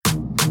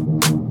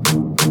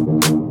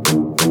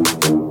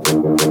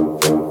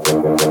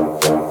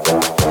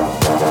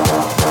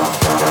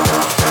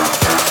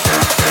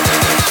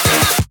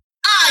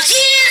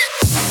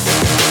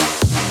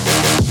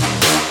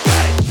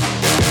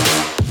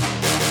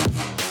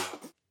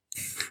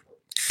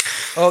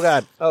Oh,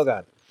 God. Oh,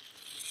 God.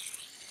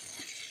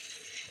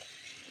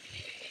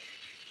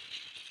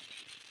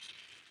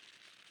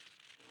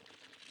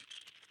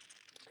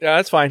 Yeah,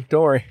 that's fine.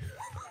 Don't worry.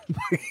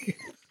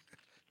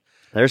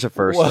 There's a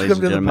first, Welcome ladies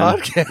and to the gentlemen.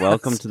 podcast.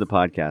 Welcome to the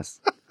podcast.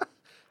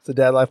 It's a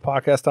Dad Life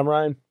podcast. I'm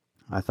Ryan.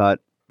 I thought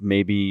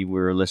maybe we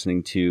were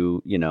listening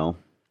to,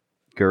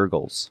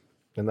 gurgles.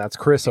 And that's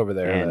Chris over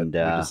there. And,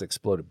 that we just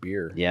exploded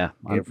beer. Yeah,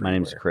 my name's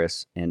Everywhere.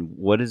 Chris. And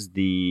what is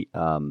the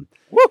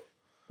Woo!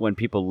 when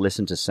people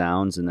listen to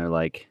sounds and they're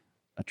like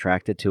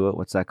attracted to it?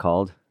 What's that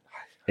called?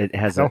 It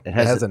has It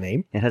has a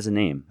name? It has a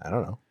name. I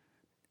don't know.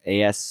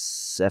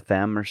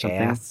 ASFM or something.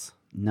 Ass.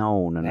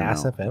 No.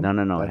 Ass FM?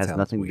 No. That It has sounds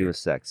nothing to do weird. with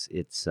sex.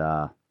 It's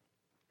I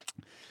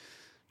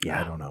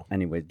don't know.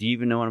 Anyway, do you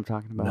even know what I'm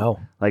talking about? No.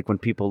 Like when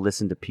people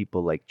listen to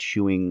people like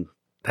chewing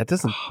That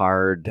doesn't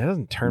hard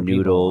turn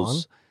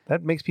noodles, people on.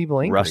 That makes people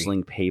angry.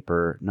 rustling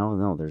paper.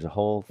 No, there's a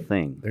whole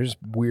thing. There's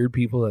weird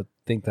people that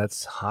think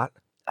that's hot.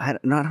 I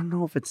don't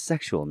know if it's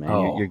sexual, man.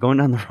 Oh. You're going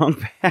down the wrong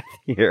path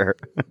here.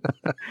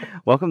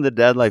 Welcome to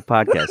Dad Life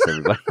Podcast,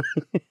 everybody.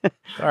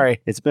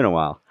 Sorry. It's been a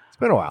while. It's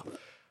been a while.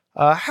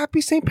 Happy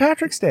St.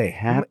 Patrick's Day.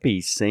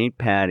 Happy St.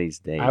 Patty's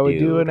Day, I would do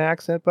dude. an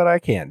accent, but I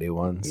can't do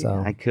one. So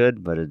Yeah, I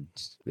could, but it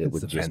It's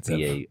would just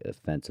be a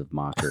offensive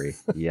mockery.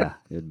 Yeah,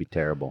 it would be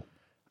terrible.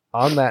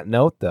 on that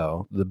note,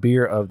 though, the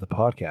beer of the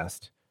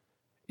podcast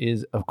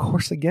is, of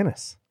course, a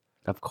Guinness.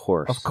 Of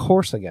course. Of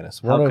course, a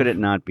Guinness. How could it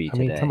not be I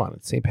today? mean, come on,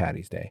 it's St.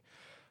 Patty's Day.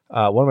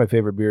 One of my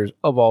favorite beers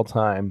of all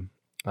time.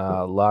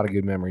 A lot of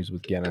good memories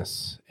with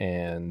Guinness,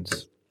 and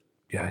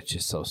yeah, it's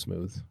just so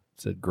smooth.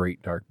 It's a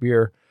great dark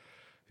beer.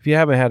 If you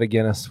haven't had a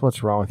Guinness,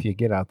 what's wrong with you?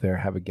 Get out there,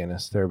 have a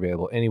Guinness. They're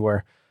available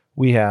anywhere.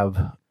 We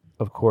have,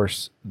 of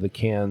course, the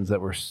cans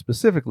that were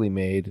specifically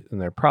made, and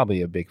they're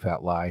probably a big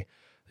fat lie.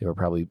 They were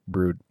probably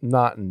brewed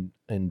not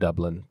in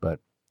Dublin, but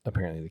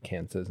apparently the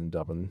can says in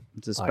Dublin.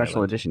 It's a special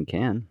Ireland. edition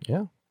can.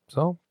 Yeah,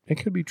 so it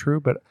could be true,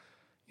 but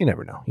you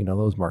never know. You know,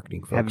 those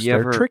marketing folks, Have you they're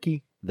ever-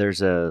 tricky.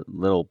 There's a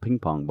little ping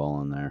pong ball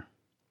in there.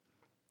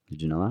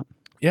 Did you know that?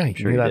 Yeah, you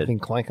can Sure hear you that did. thing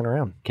clanking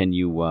around. Can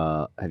you,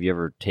 have you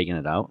ever taken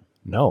it out?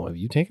 No, have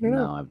you taken it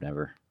No, out? I've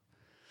never.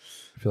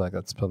 I feel like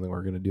that's something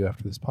we're going to do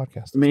after this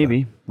podcast. is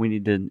Maybe. We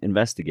need to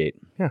investigate.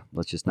 Yeah.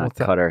 Let's just not What's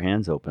that? cut our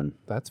hands open done.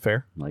 That's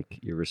fair. like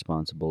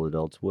irresponsible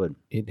adults would,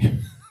 It,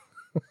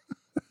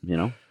 you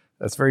know?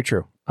 that's very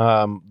true.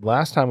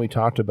 Last time we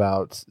talked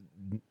about,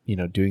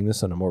 doing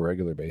this on a more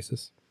regular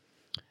basis,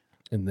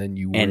 and then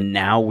you were And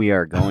now we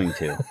are going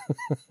to.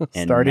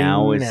 And starting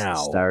now is now.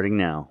 starting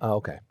now. Oh,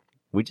 okay.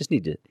 We just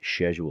need to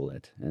schedule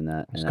it, and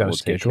that Just and that got a will take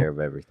schedule? care of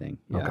everything.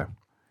 Yeah. Okay.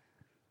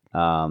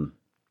 Um,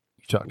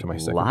 You talked to my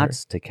secretary.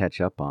 lots to catch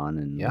up on,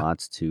 and Yeah.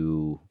 lots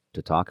to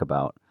talk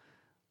about.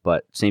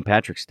 But St.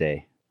 Patrick's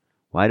Day,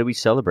 why do we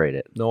celebrate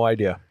it? No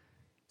idea.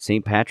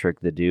 St.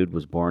 Patrick, the dude,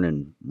 was born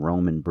in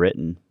Rome and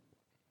Britain.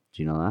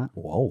 Do you know that?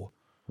 Whoa.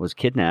 Was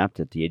kidnapped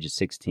at the age of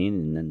 16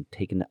 and then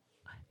taken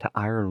to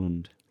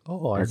Ireland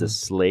Oh, as a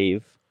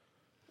slave.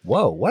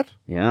 whoa. What?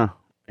 Yeah.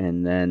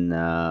 And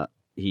then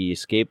he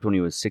escaped when he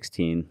was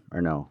 16.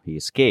 Or no, he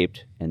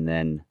escaped and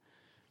then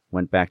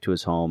went back to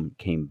his home,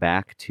 came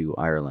back to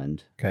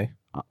Ireland, Okay.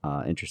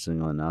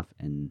 interestingly enough,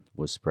 and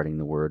was spreading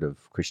the word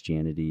of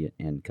Christianity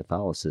and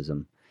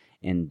Catholicism,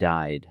 and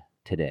died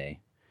today,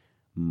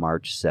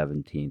 March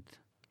 17th,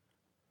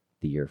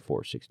 the year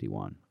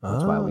 461.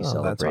 That's why we Oh, that's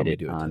why celebrate we it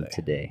do it on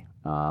today.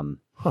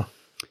 today.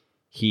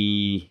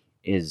 He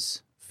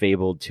is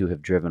fabled to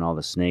have driven all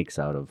the snakes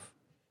out of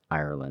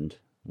Ireland,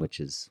 which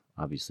is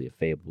obviously a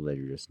fable that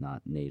you're just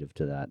not native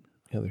to that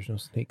Yeah, there's no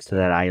snakes. to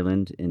that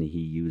island, and he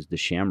used the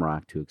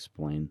shamrock to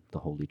explain the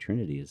Holy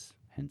Trinity, is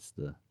hence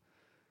the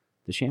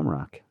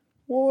shamrock.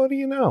 What do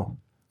you know?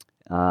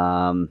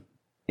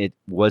 It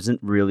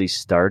wasn't really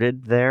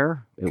started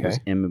there. It was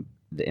Okay.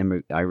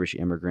 the Irish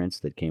immigrants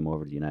that came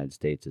over to the United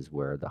States is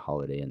where the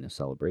holiday and the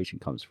celebration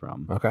comes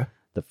from. Okay.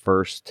 The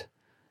first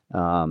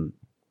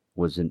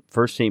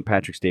first St.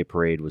 Patrick's Day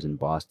parade was in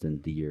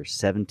Boston the year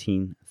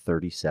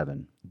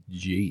 1737,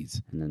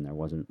 Jeez. and then there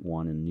wasn't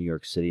one in New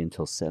York City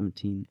until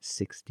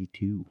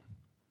 1762.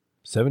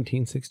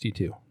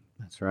 1762.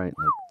 That's right,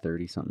 like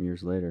 30 something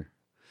years later.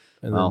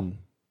 And Well, then,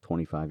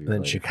 25 years then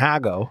later.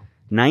 Chicago.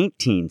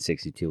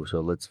 1962.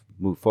 So let's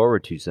move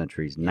forward 2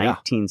 centuries. Yeah.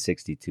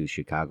 1962,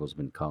 Chicago's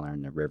been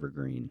coloring the river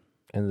green.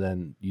 And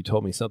then you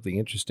told me something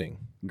interesting,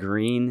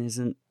 Green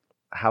isn't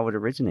how it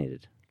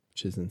originated.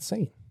 which is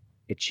insane.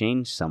 It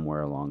changed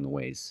somewhere along the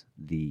ways.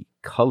 The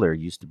color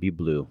used to be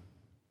blue.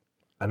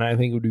 And I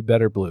think it would be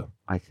better blue.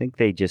 I think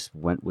they just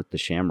went with the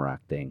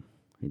shamrock thing.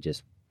 They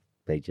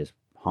just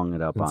hung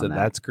it up And on said that.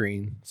 that's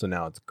green, so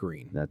now it's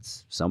green.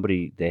 That's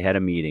somebody. They had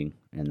a meeting,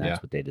 and that's Yeah.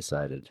 what they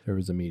decided. There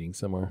was a meeting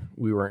somewhere.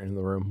 We weren't in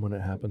the room when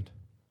it happened.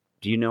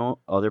 Do you know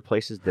other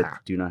places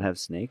that do not have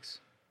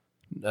snakes?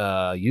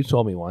 You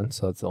told me one,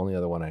 so that's the only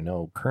other one I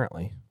know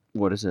currently.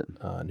 What is it?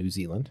 New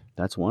Zealand.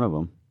 That's one of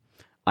them.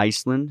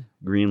 Iceland,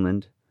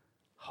 Greenland,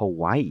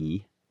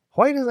 Hawaii.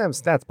 Hawaii doesn't have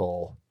stats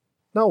bowl.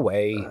 No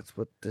way. That's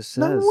what this says.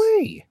 No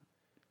way.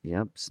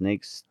 Yep,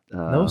 snakes.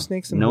 No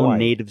snakes in no Hawaii.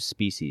 native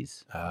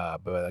species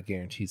But I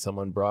guarantee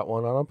someone brought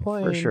one on a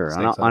plane. for sure.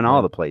 Snakes On a all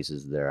plane. the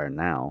places there are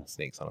now: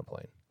 Snakes on a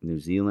plane. New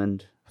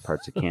Zealand,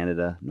 parts of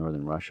Canada,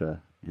 northern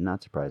Russia, and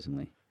not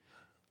surprisingly,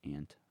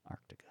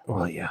 Antarctica.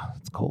 Well, yeah,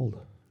 it's cold.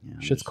 Yeah,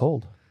 Shit's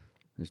cold.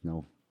 There's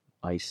no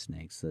ice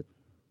snakes that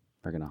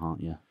are gonna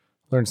haunt you.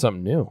 Learned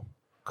something new.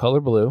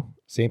 Color blue,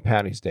 St.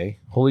 Patty's Day,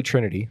 Holy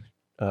Trinity.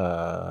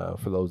 For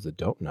those that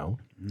don't know,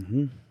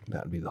 Mm-hmm.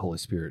 that would be the Holy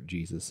Spirit,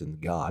 Jesus,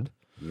 and God.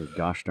 You're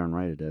gosh darn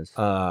right it is.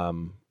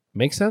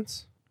 Makes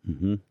sense.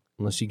 Mm-hmm.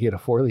 Unless you get a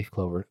 4-leaf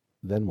clover,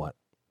 then what?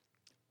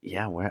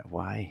 Yeah, why?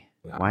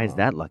 I Why don't is know.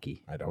 that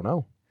lucky? I don't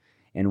know.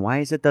 And why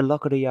is it the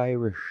luck of the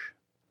Irish?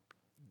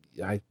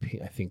 I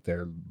think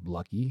they're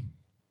lucky,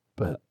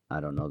 but I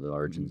don't know the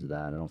origins of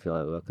that. I don't feel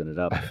like looking it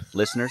up.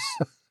 Listeners,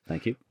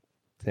 thank you.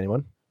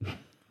 anyone?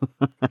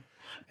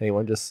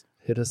 Anyone just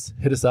hit us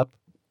up.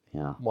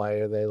 Yeah. Why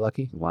are they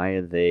lucky? Why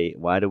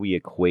do we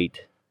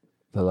equate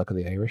The luck of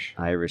the Irish?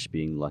 Irish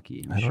being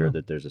lucky? I I'm don't sure know.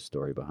 that there's a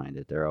story behind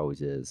it. There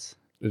always is.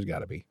 There's got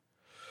to be.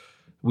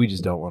 We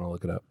just don't want to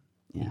look it up,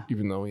 Yeah.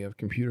 even though we have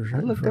computers I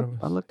right in looked front up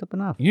of I us. looked up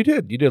enough. You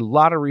did. You did a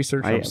lot of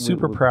research. I'm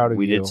super proud of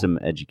we you. did some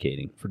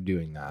educating. for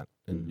doing that,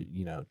 and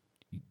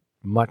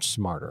much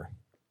smarter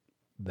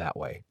that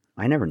way.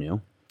 I never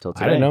knew till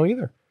today. I didn't know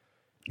either.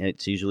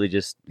 It's usually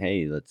just,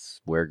 hey, let's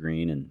wear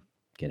green and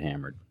get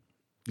hammered.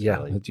 Yeah,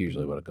 Really, that's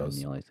usually what it been goes.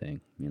 The only thing,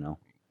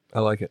 I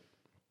like it.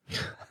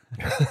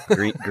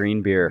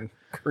 green beer.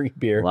 Green A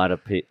beer. lot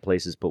of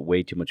places put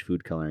way too much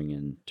food coloring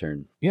and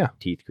turn Yeah.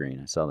 teeth green.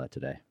 I saw that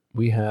today.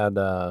 We had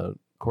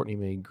Courtney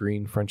made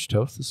green French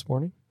toast this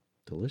morning.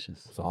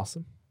 Delicious. It was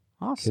awesome.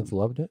 Awesome. Kids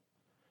loved it.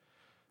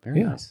 Very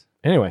yeah. nice.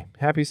 Anyway,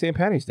 happy St.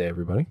 Patty's Day,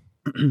 everybody.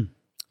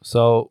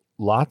 So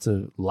lots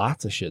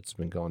of shit's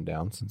been going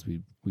down since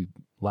we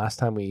last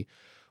time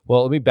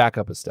well, let me back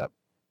up a step.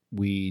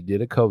 We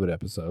did a COVID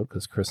episode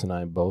because Chris and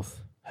I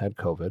both had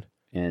COVID.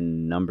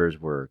 And numbers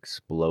were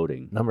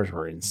exploding. Numbers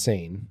were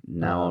insane.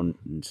 Now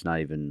it's not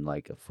even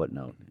like a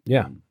footnote.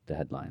 Yeah. In the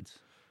headlines.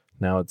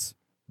 Now it's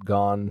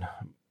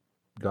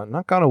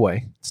not gone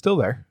away. It's still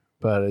there,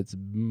 but it's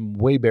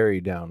way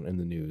buried down in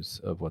the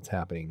news of what's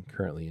happening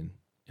currently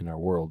in our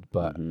world.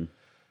 But Mhm.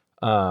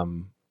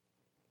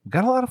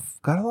 got a lot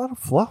of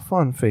fluff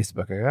on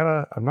Facebook.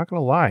 I'm not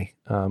gonna lie.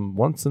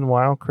 Once in a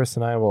while, Chris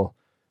and I will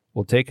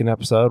take an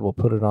episode, we'll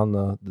put it on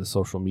the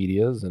social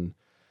medias, and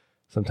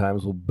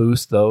sometimes we'll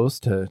boost those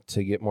to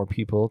get more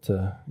people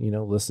to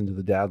listen to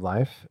the Dad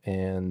Life.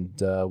 And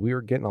we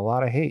were getting a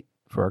lot of hate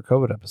for our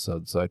COVID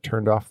episode, so I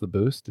turned off the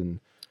boost and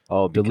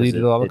Because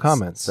deleted all the it's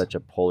comments. Such a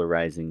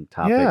polarizing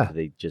topic. Yeah.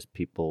 They just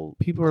people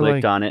People were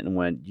clicked like, on it and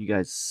went, "You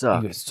guys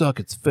suck." "You guys suck.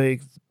 It's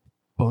fake.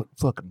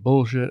 It's fucking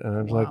bullshit." And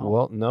I was like, Wow.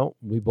 "Well, no,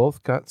 we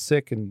both got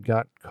sick and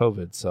got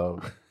COVID, so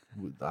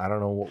I don't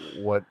know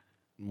what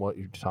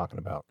you're talking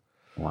about."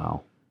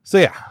 Wow. So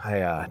yeah,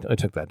 I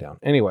took that down.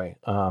 Anyway,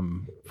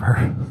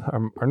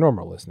 for our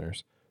normal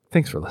listeners,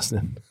 thanks for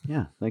listening.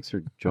 Yeah. Thanks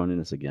for joining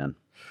us again.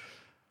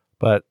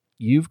 But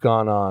you've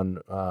gone on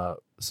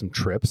some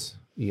trips.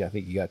 Yeah, I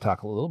think you got to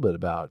talk a little bit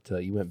about.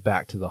 You went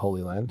back to the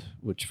Holy Land,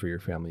 which for your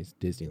family's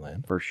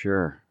Disneyland. For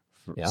sure.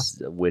 Yeah.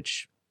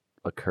 Which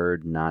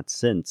occurred not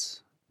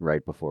since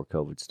right before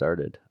COVID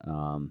started.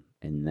 And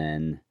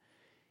then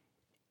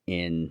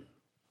in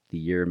the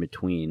year in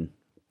between,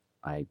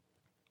 I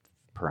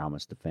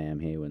promised the fam,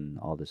 hey, when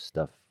all this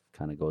stuff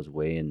kind of goes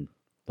away and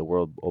the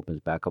world opens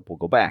back up, we'll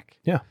go back.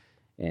 Yeah.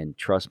 And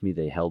trust me,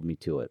 they held me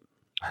to it.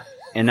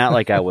 And not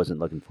like I wasn't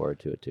looking forward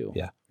to it too.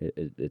 Yeah.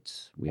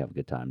 We have a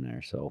good time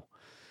there. So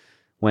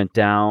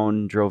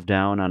drove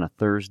down on a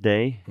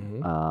Thursday,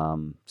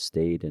 Mhm.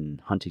 stayed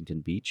in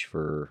Huntington Beach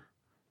for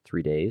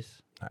 3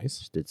 days. Nice.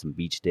 Just did some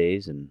beach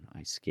days, and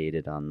I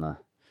skated on I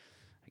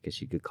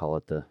guess you could call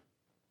it the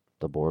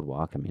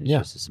boardwalk. I mean, it's Yeah.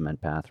 just a cement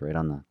path right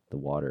on the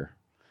water.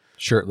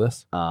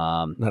 Shirtless.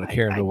 Not a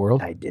care in the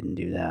world? I didn't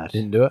do that.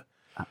 Didn't do it.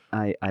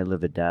 I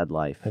live a dad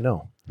life, I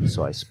know.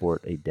 so I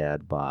sport a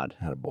dad bod.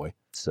 Had a boy.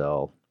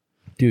 So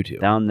Do too.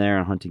 down there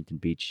on Huntington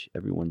Beach,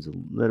 everyone's a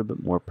little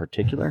bit more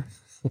particular.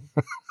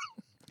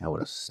 I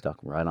would have stuck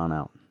right on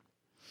out.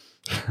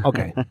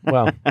 Okay.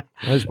 Well, I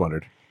just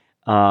wondered.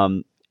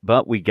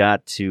 But we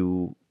got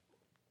to,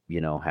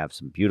 have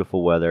some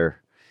beautiful weather.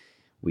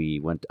 We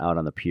went out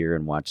on the pier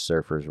and watched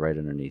surfers right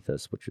underneath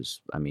us, which was,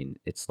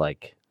 it's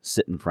like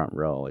sitting front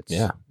row. It's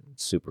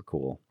super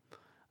cool.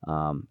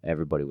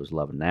 Everybody was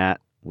loving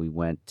that. We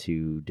went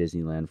to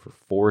Disneyland for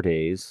 4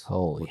 days,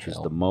 Holy which hell.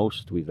 is the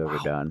most we've ever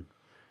done.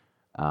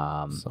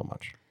 So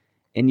much.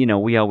 And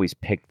we always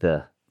pick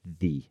the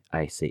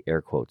I say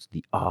air quotes,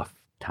 the off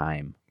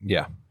time.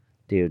 Yeah.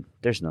 Dude,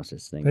 there's no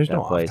such thing. There's at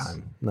that no place. off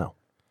time. No.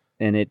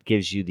 And it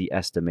gives you the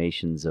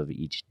estimations of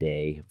each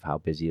day of how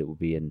busy it will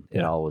be, and it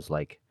Yeah. all was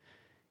like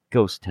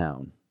ghost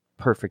town,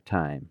 perfect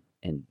time,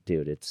 and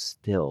dude, it's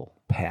still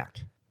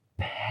Packed.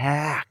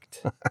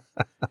 packed.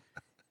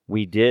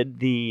 We did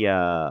the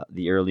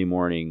early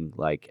morning,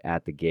 like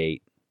at the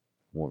gate,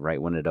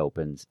 right when it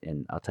opens,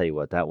 and I'll tell you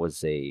what, that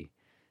was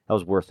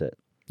worth it.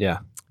 Yeah,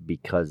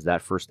 because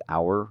that first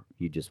hour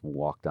you just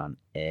walked on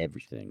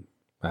everything.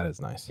 that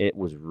is nice. It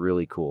was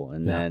really cool.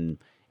 And Yeah. then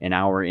an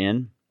hour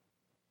in,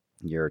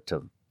 you're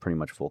to pretty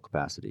much full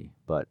capacity.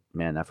 But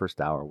man, that first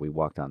hour we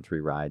walked on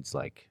 3 rides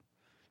like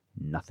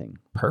nothing.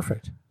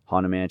 Perfect.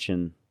 Haunted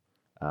Mansion,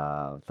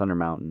 Thunder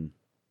Mountain,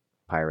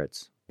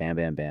 Pirates, Bam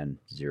Bam Bam,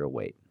 0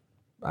 wait.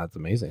 That's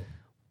amazing.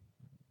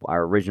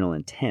 Our original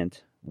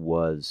intent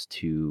was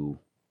to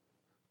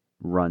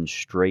run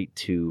straight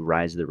to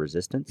Rise of the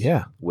Resistance.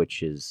 Yeah.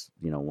 Which is,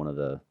 one of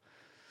the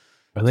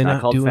Are they it's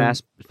not called doing?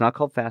 Fast. It's not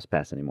called Fast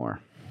Pass anymore.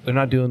 They're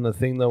not doing the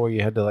thing though where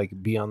you had to like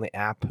be on the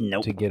app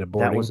Nope. to get a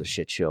boarding. That was a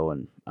shit show,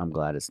 and I'm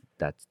glad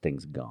that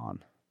thing's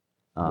gone.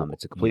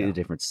 It's a completely Yeah.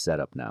 different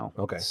setup now.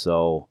 Okay.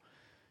 So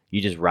you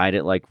just ride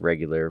it like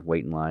regular,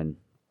 wait in line,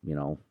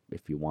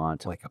 if you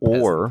want. Like a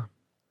peasant. Or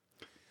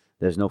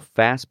there's no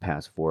fast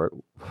pass for it.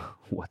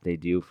 What they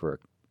do for a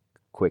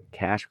quick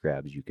cash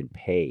grab is you can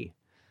pay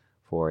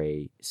for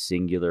a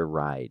singular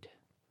ride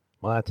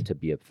What? to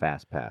be a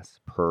fast pass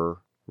per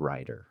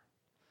rider.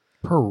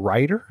 Per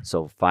rider?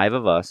 So 5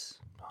 of us.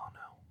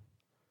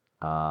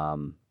 Oh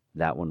no.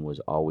 That one was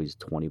always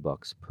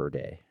 $20 per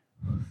day,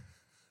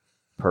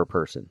 per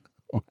person.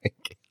 Oh my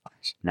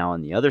gosh. Now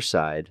on the other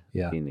side,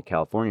 Yeah. being the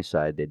California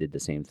side, they did the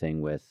same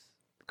thing with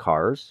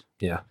Cars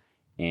Yeah.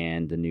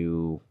 and the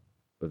new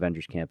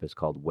Avengers Campus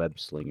called Web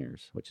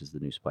Slingers, which is the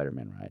new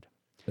Spider-Man ride.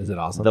 Is it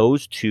awesome?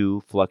 Those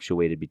two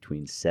fluctuated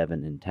between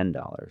 $7 and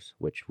 $10,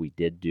 which we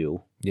did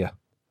do. Yeah.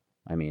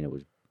 I mean, it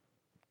was,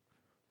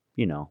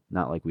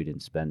 not like we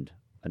didn't spend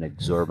an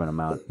exorbitant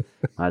amount.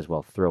 Might as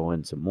well throw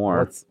in some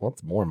more.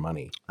 What's more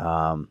money?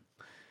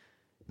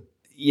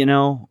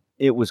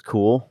 It was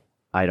cool.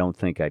 I don't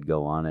think I'd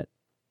go on it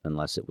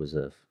unless it was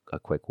a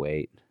quick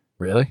wait.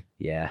 Really?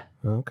 Yeah.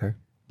 Okay.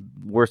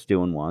 Worth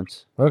doing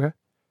once. Okay.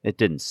 It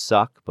didn't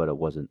suck, but it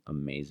wasn't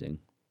amazing.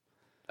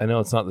 I know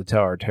it's not the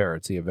Tower of Terror.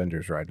 It's the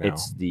Avengers right now.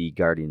 It's the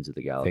Guardians of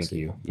the Galaxy. Thank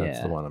you. That's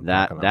yeah, the one I'm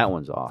that talking that about.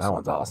 one's awesome. That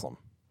one's awesome.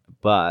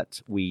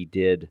 But we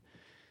did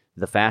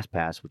the Fast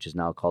Pass, which is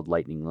now called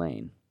Lightning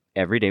Lane.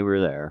 Every day we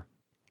were there.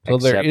 So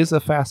there except is a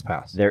fast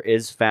pass. There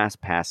is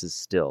Fast Passes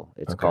still.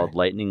 It's Okay. called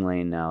Lightning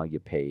Lane now. You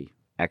pay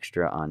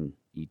extra on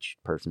each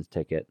person's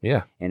ticket.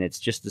 Yeah. And it's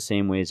just the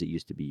same way as it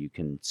used to be. You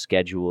can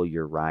schedule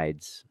your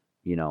rides,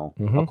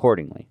 Mhm.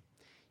 accordingly.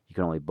 You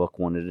can only book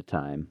one at a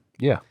time.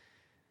 Yeah.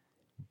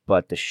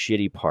 But the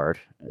shitty part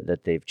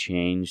that they've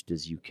changed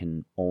is you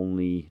can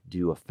only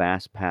do a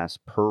fast pass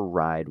per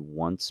ride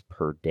once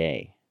per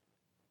day.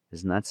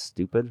 Isn't that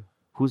stupid?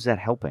 Who's that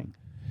helping?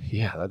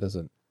 Yeah. That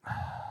doesn't.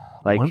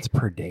 Like Once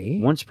per day?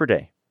 Once per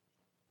day.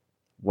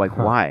 Like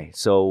Huh. why?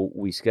 So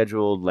we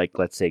scheduled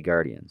let's say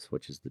Guardians,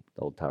 which is the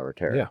old Tower of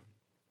Terror. Yeah.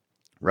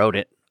 Wrote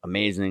it.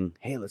 Amazing.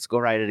 Hey, let's go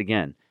ride it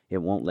again. It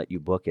won't let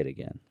you book it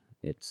again.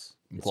 It's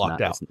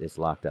Locked out. It's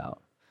locked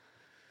out.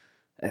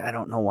 I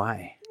don't know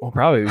why. Well,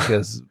 probably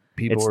because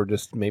people It's- were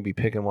just maybe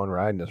picking one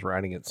ride and just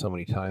riding it so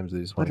many times they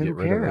just want But to who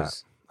get rid of that.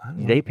 cares? I don't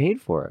know. They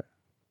paid for it.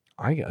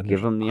 I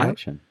Give them the I,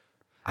 option.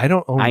 I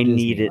don't own I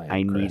need it. Disneyland,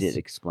 I need Chris. it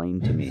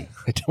explained to me.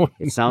 I don't.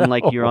 It sounds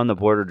like know. you're on the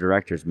board of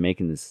directors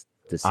making this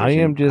decision. I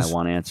am just I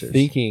want answers.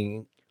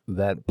 thinking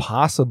that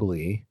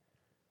possibly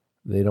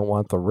they don't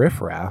want the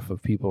riffraff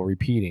of people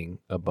repeating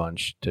a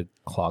bunch to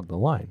clog the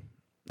line.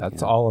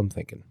 That's Yeah. all I'm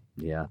thinking.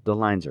 Yeah, the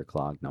lines are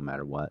clogged no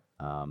matter what.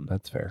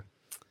 That's fair.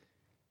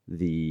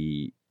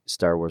 The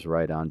Star Wars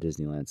ride on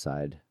Disneyland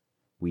side,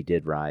 we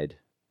did ride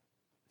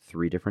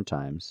 3 different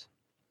times,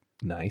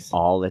 Nice.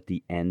 all at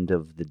the end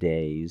of the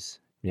days,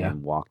 Yeah.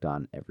 and walked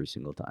on every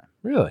single time.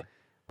 Really?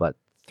 But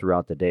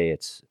throughout the day,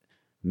 it's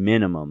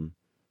minimum,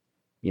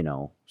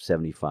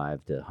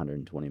 75 to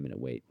 120 minute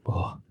wait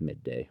Oh,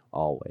 midday,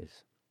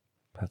 always.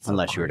 that's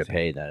Unless you were to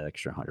surprising. pay that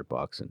extra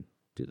 $100 and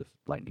do the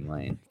Lightning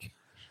Lane.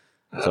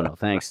 So no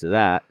thanks to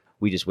that.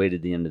 We just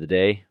waited the end of the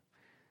day.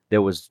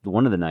 There was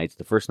one of the nights,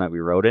 the first night we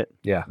rode it,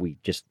 Yeah. we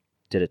just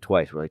did it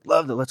twice. We're like,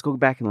 loved it. Let's go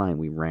back in line.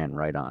 We ran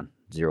right on.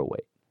 0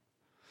 wait.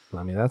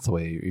 I mean, that's the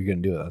way you're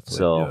going to do it. That's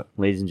the way to do So, it.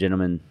 ladies and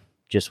gentlemen,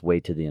 just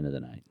wait to the end of the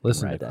night.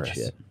 Listen Ride to that Chris.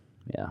 shit.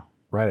 Yeah.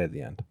 Right at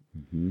the end.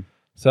 hmm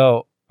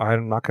So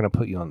I'm not going to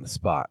put you on the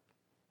spot,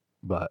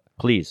 but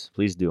Please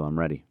do. I'm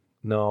ready.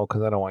 no,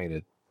 because I don't want you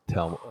to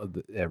tell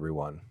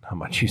everyone how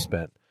much you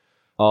spent.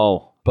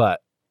 Oh,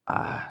 But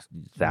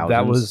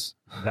thousands.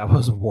 that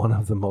was one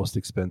of the most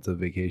expensive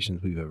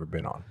vacations we've ever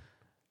been on.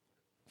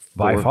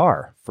 By For-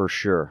 far. For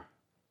sure.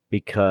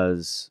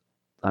 Because,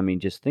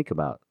 just think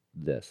about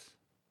this.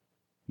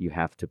 You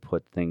have to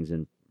put things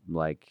in,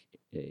 not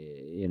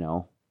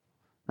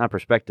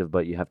perspective,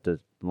 but you have to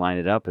line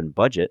it up and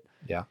budget.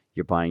 Yeah.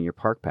 You're buying your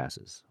park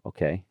passes.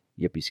 Okay.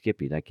 Yippee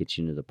skippy. That gets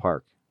you into the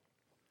park.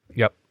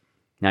 Yep.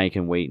 Now you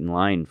can wait in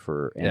line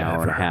for an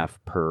hour and a Forever.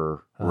 half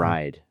per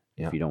ride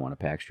Yeah. if you don't want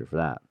to pay extra for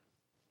that.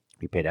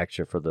 You paid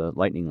extra for the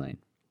Lightning Lane.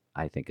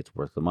 I think it's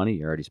worth the money.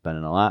 You're already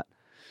spending a lot.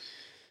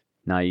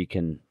 Now you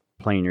can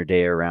plan your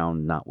day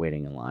around not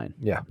waiting in line.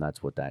 Yeah.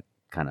 That's what that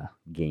kind of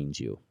gains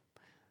you.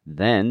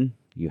 Then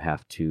you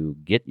have to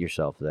get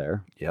yourself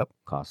there. Yep.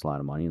 Costs a lot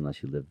of money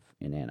unless you live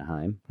in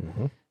Anaheim.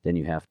 Mm-hmm. Then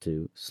you have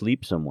to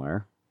sleep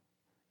somewhere,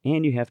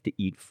 and you have to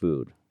eat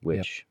food,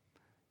 which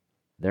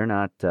they're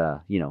not,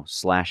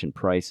 slashing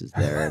prices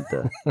there at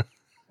the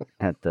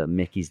at the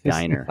Mickey's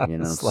Diner.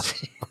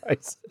 Slashing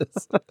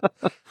prices.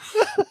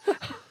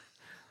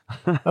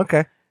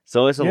 Okay.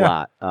 So it's a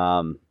Yeah.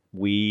 lot.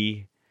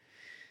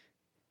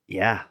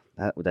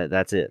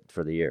 That's it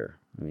for the year.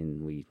 I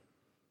mean,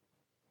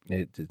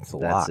 It's a that's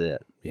lot.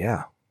 it.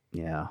 Yeah.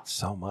 Yeah.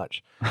 So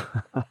much.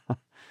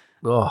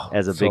 Oh,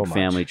 As a so big much.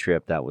 family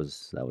trip, that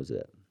was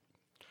it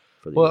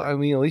for the Well, year. I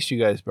mean, at least you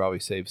guys probably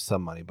saved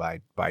some money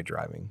by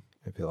driving.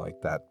 I feel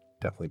like that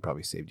definitely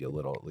probably saved you a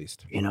little at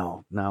least.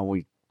 Now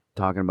we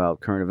talking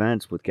about current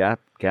events with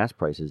gas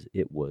prices.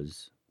 It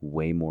was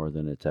way more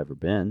than it's ever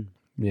been.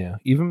 Yeah.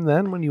 Even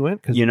then when you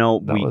went, because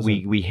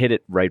We hit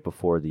it right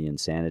before the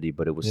insanity,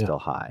 but it was Yeah. still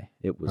high.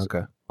 It was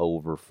okay.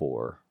 over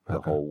 4 the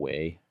Okay. whole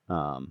way.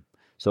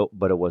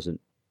 But it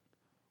wasn't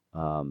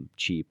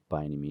cheap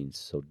by any means.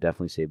 So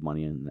definitely save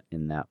money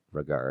in that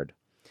regard.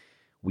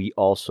 I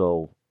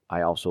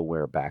also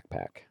wear a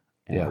backpack,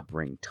 and I Yeah.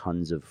 bring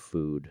tons of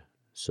food,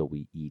 so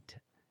we eat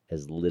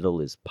as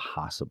little as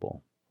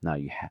possible. Now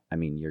you're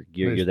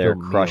There's there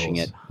still crushing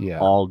meals. it Yeah.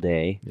 all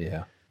day.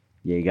 Yeah.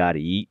 You got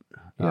to eat.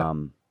 Yeah.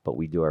 But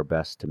we do our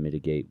best to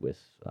mitigate with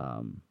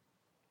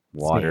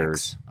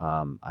waters.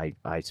 Snacks.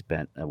 I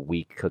spent a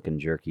week cooking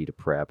jerky to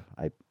prep.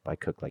 I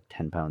cooked like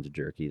 10 pounds of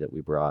jerky that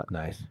we brought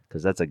Nice.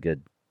 because that's a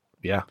good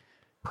Yeah.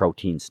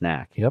 protein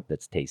snack. Yep.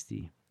 That's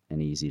tasty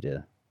and easy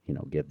to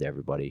give to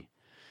everybody.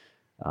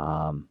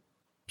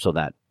 So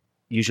that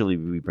usually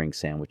we bring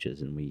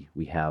sandwiches, and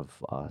we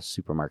have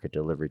supermarket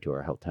delivery to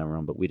our hotel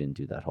room, but we didn't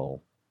do that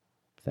whole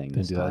thing.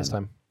 Didn't do that this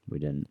time. We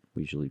didn't.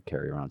 We usually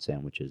carry around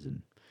sandwiches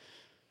and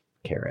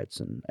carrots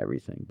and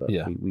everything, but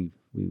Yeah. we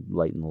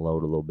lighten the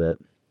load a little bit.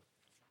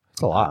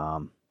 It's a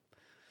lot.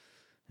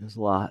 It was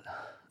a lot.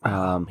 Man,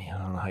 I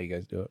don't know how you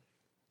guys do it.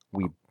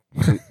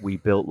 We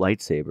built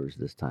lightsabers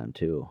this time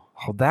too.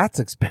 Oh, that's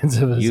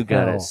expensive as You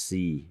gotta hell.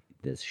 see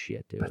this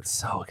shit, dude. But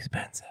so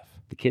expensive.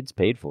 The kids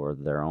paid for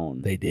their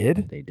own. They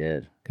did? They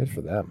did. Good for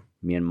them.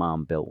 Me and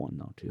Mom built one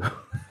though too.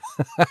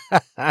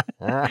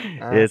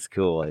 It's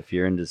cool. If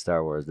you're into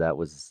Star Wars, that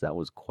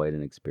was quite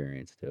an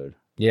experience, dude.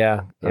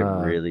 Yeah. It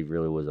really,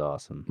 really was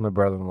awesome. My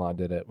brother-in-law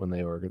did it when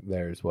they were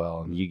there as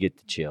well. And You get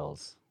the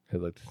chills.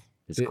 it looked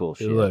It's it, cool It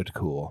shit. looked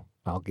cool.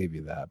 I'll give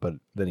you that. But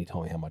then he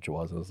told me how much it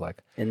was. I was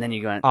like, And then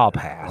you go, I'll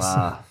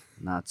pass.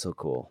 not so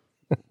cool.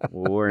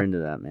 Well, we're into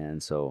that, man.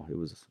 So it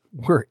was,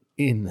 We're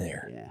in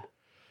there. yeah.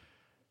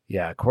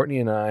 Yeah. Courtney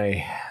and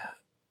I,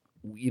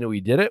 we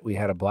did it. We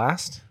had a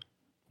blast.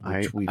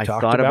 Which we I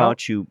talked thought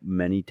about you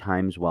many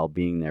times while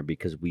being there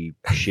because we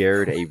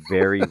shared a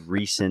very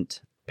recent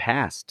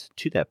past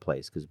to that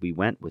place because we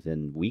went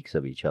within weeks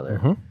of each other.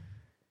 Mhm.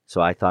 So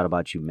I thought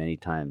about you many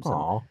times. I'm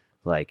Aw.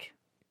 like,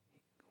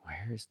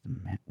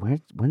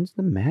 when's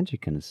the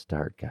magic gonna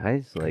start,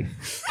 guys? Like,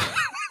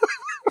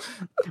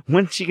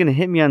 when's she gonna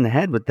hit me on the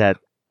head with that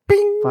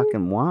Bing.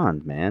 fucking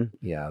wand, man?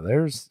 Yeah.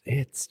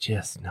 It's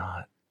just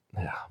not.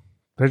 Yeah.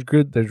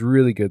 There's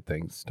really good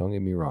things. Don't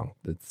get me wrong.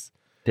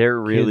 There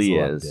really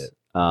loved is. it.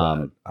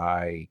 But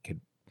I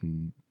could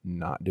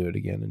not do it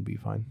again and be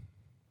fine.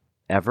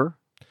 Ever?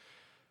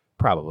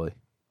 Probably.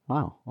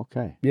 Wow.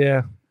 Okay.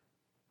 Yeah.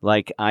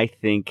 Like, I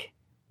think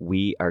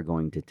we are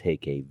going to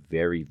take a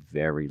very,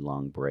 very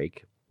long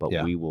break, but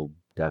Yeah. we will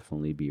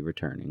definitely be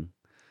returning.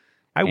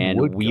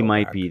 We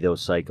might back. be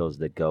those psychos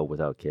that go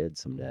without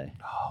kids someday.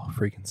 Oh,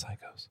 freaking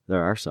psychos.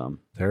 There are some.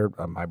 They're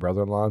my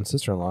brother-in-law and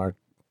sister-in-law are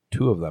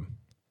two of them.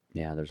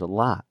 Yeah, there's a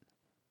lot.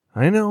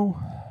 I know.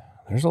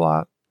 There's a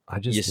lot.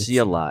 You see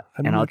a lot.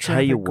 I'd And I'll much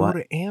tell you rather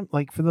what. Go to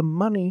like for the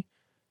money,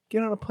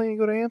 get on a plane and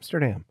go to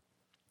Amsterdam.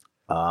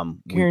 We-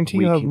 Guarantee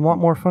we you'll have can- a lot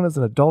more fun as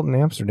an adult in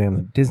Amsterdam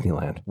than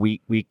Disneyland.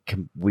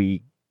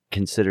 We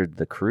considered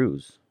the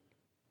cruise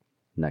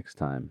next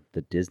time,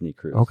 the Disney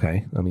cruise.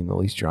 Okay. I mean, at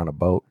least you're on a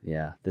boat.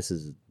 Yeah, this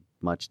is a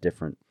much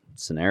different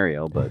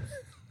scenario, but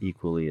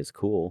equally as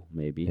cool,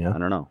 maybe. Yeah. I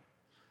don't know.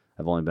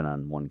 I've only been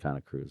on one kind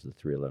of cruise, the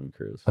 311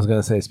 cruise. I was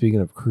gonna say, speaking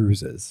of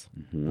cruises,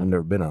 Mhm. I've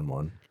never been on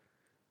one.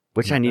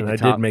 Which I need And to I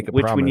did talk. make a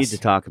which we need promise. to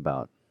talk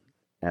about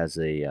as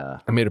a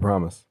I made a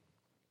promise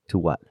to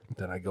what?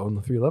 that I go on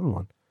the 311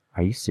 one.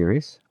 Are you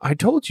serious? I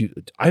told you.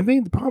 I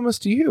made the promise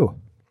to you.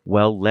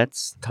 Well,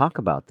 let's talk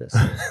about this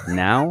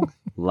now.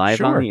 Live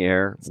Sure. on the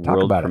air, Let's talk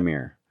world about it.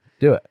 premiere.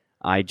 Do it.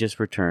 I just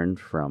returned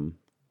from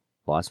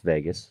Las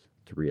Vegas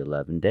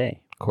 311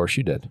 Day. Of course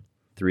you did.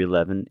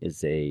 311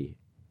 is a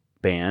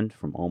band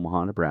from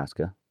Omaha,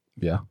 Nebraska.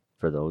 Yeah.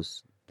 For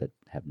those that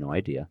have no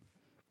idea.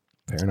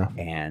 Fair enough.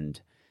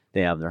 And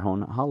they have their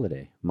own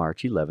holiday,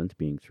 March 11th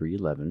being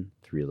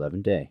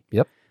 311 Day.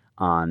 Yep.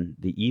 On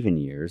the even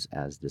years,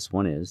 as this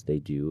one is, they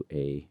do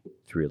a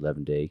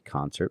 311 Day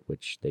concert,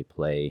 which they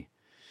play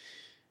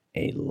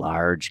a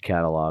large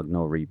catalog,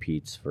 no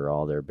repeats for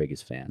all their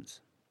biggest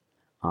fans.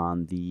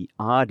 On the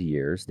odd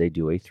years, they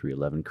do a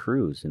 311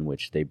 cruise in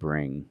which they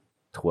bring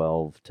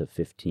 12 to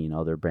 15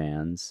 other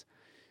bands,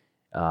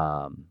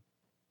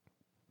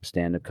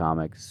 stand-up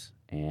comics,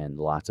 and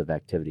lots of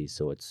activities.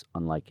 So it's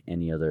unlike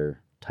any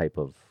other type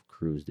of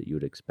cruise that you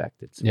would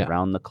expect. It's Yeah.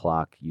 around the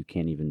clock. You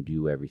can't even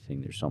do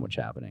everything. There's so much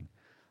happening.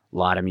 A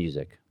lot of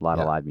music, a lot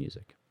of live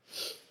music.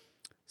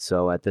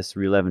 So at this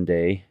 311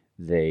 day,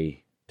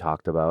 they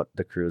talked about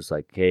the cruise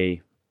like, hey,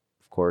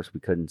 of course, we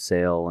couldn't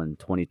sail in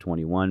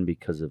 2021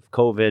 because of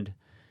COVID.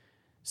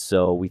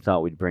 So we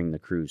thought we'd bring the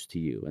cruise to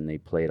you. And they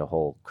played a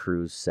whole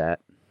cruise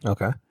set,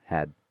 Okay.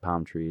 had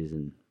palm trees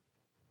and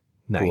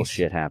Nice. cool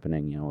shit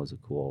happening. It was a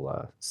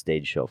cool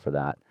stage show for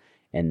that.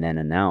 And then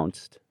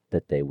announced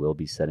that they will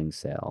be setting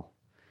sail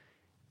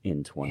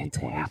in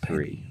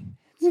 2023.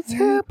 It's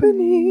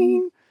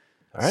happening.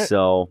 All right.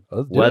 So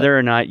Let's do whether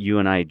or not you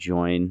and I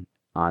join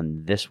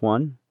on this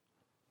one,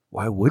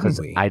 Why wouldn't 'cause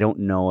we? I don't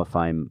know if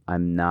I'm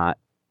not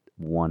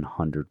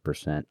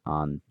 100%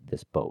 on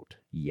this boat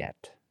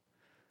yet.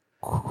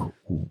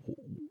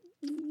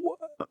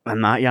 I'm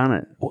not on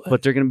it. What?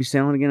 But they're going to be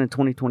sailing again in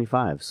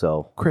 2025.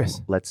 So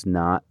Chris. let's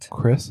not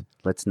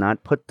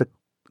put the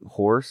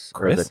horse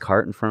or the Chris?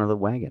 cart in front of the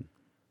wagon.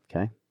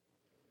 Okay?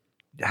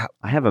 Yeah.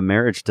 I have a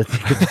marriage to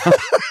think about.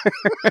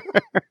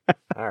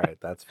 All right,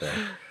 that's fair.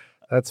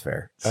 That's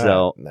fair. All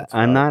So right, that's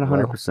I'm not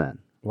valid. 100%.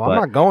 Well, I'm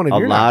not going if a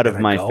you're lot not of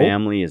gonna my go.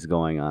 family is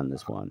going on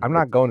this one. I'm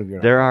not going if you're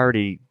not.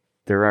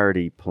 They're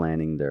already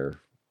planning their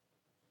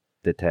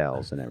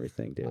details and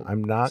everything, dude.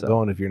 I'm not So-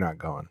 going if you're not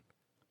going.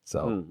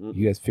 So Mhm.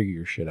 you guys figure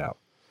your shit out.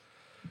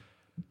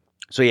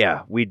 So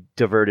yeah, we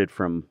diverted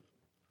from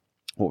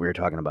what we were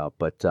talking about,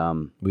 but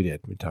We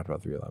did. We talked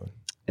about 311.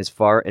 as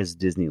far as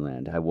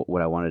Disneyland,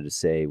 what I wanted to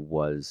say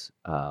was,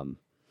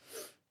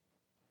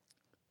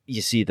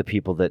 you see the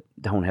people that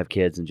don't have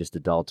kids and just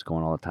adults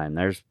going all the time.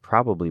 There's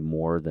probably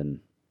more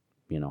than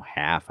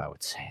half. I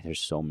would say there's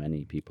so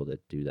many people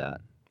that do that.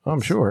 Oh,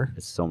 I'm sure.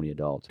 It's so many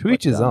adults. To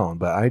each But, his own,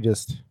 but I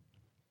just,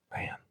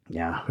 man,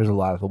 Yeah. there's a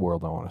lot of the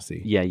world I want to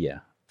see.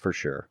 Yeah, for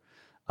sure.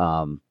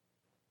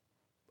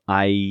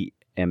 I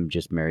am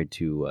just married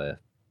to a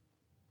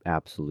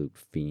absolute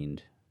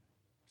fiend,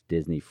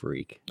 Disney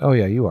freak. Oh,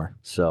 yeah, you are.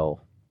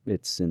 So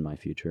it's in my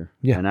future.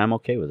 Yeah. And I'm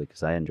okay with it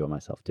because I enjoy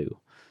myself too.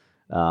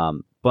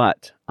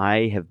 But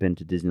I have been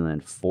to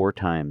Disneyland 4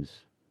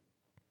 times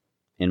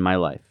in my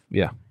life.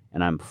 Yeah.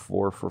 And I'm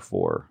 4 for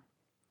 4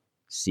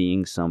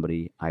 seeing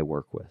somebody I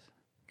work with.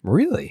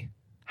 Really?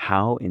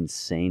 How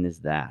insane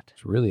is that?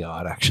 It's really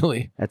odd,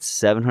 actually. That's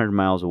 700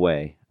 miles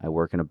away. I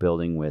work in a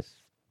building with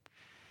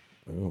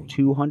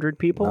 200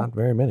 people. Not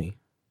very many.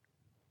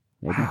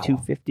 Maybe Wow.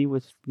 250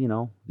 with,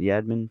 the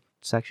admin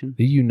section.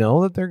 Do you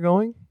know that they're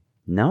going?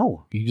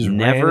 No. You just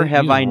Never ran in-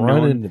 have you just I run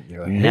known. into-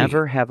 you're like, hey,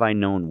 Never have I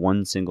known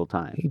one single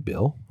time. Hey,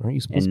 Bill, aren't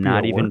you supposed And to be not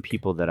at even work?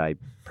 people that I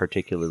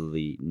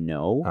particularly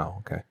know. Oh,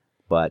 okay.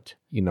 But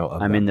You know,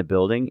 of I'm them. in the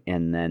building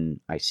and then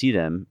I see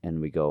them and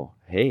we go,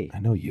 hey, I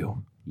know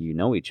you. you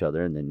know each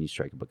other. And then you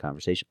strike up a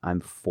conversation. I'm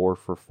 4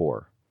 for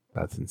 4.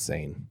 That's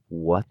insane.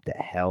 What the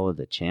hell are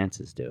the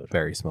chances, dude?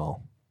 Very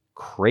small.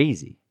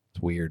 Crazy.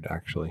 It's weird,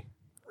 actually.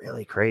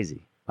 Really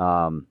crazy.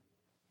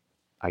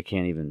 I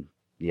can't even,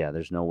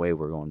 there's no way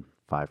we're going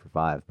 5 for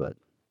 5, but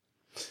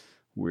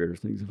weirder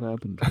things have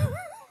happened.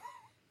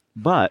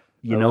 But,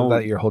 I love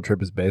that your whole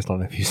trip is based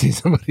on if you see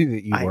somebody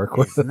that you work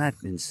with. Isn't that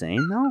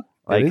insane though? It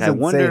Like is I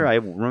wonder, insane. I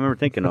remember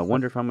thinking, I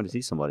wonder if I'm going to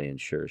see somebody, and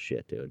sure as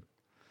shit, dude.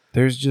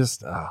 There's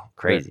just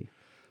Crazy.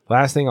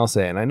 Last thing I'll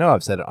say, and I know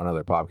I've said it on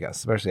other podcasts,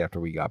 especially after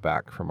we got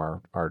back from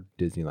our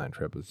Disneyland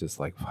trip, was just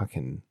like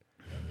fucking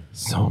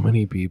so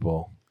many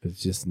people. It's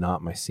just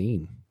not my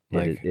scene.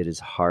 Like, It is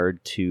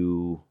hard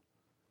to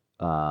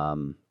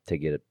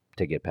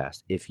get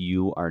past. If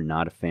you are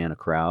not a fan of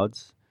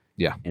crowds,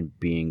 Yeah. and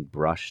being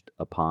brushed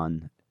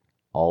upon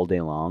all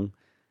day long,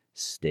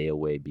 stay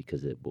away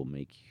because it will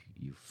make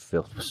you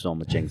feel so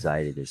much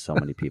anxiety. There's so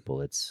many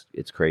people. It's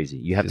crazy.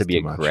 You have to Just be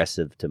too much.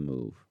 aggressive to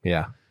move.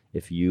 yeah,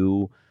 If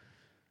you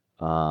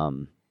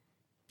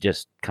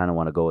just kind of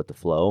want to go with the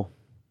flow,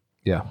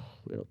 yeah.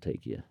 it'll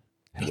take you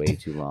way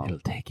too long. It'll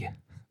take you.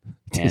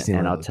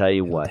 And I'll tell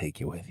you It'll what, take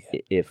you with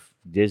you. if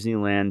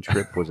Disneyland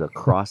trip was a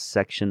cross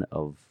section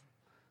of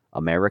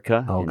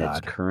America Oh, in its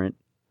God. current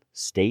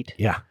state,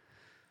 Yeah.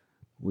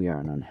 we are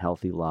an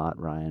unhealthy lot,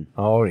 Ryan.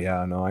 Oh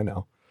yeah. No, I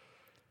know.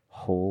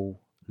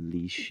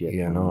 Holy shit!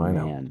 Yeah, no, I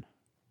know. man.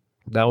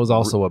 That was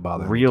also what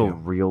bothered me too.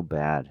 Real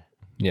bad.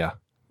 Yeah.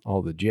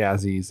 All the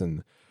jazzies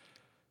and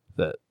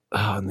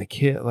the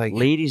kid, like,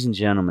 Ladies and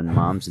gentlemen,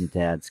 moms and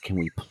dads, can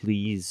we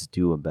please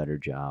do a better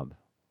job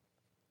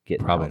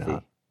getting Probably healthy?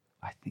 not.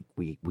 I think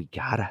we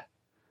gotta.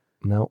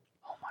 no.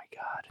 Oh my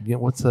god, Yeah,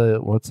 what's the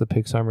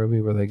Pixar movie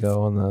where they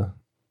go on the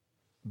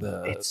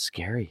it's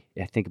scary.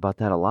 I think about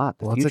that a lot.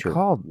 The What's it future.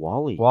 called?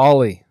 Wall-E.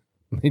 Wally?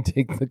 They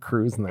take the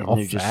cruise and they're And all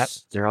they're fat.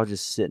 they're all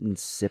just sitting,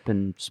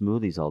 sipping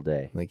smoothies all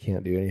day. They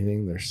can't do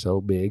anything. They're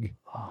so big.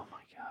 Oh my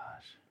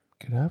gosh.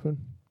 Could happen.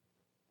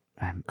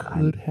 I'm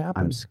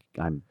happen.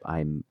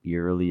 I'm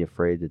eerily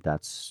afraid that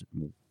that's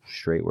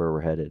straight where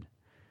we're headed.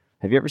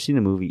 Have you ever seen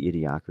the movie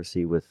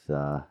Idiocracy with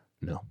No.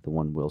 the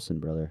one Wilson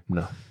brother?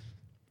 No.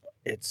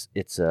 It's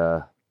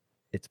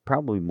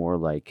probably more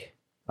like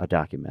a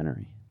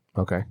documentary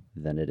Okay.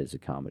 than it is a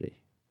comedy.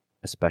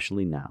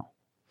 especially now.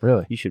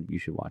 Really? You should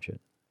watch it.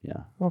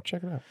 Yeah. I'll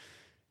check it out.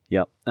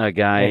 Yep. A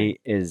guy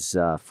is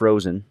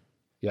frozen.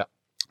 Yeah.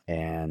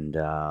 And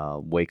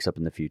wakes up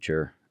in the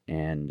future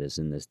and is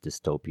in this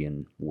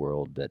dystopian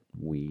world that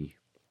we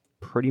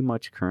pretty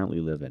much currently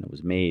live in. It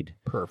was made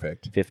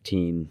Perfect.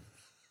 15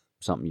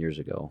 something years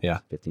ago. Yeah.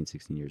 15,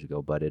 16 years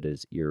ago, but it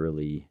is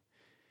eerily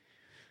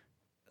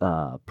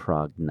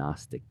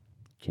prognosticant.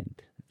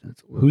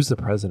 Who's the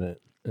president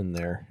in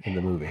there in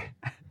the movie?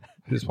 I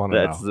just want to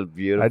know. That's a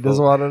beautiful. I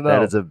just want to know.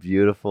 That is a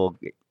beautiful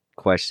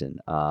question.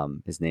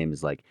 His name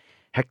is like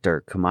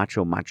Hector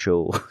Camacho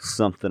Macho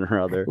something or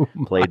other,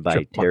 played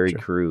by Terry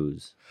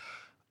Crews.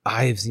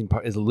 I have seen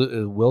is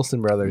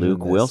Wilson brothers.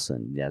 Luke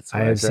Wilson. That's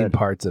what I have seen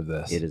parts of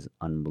this. It is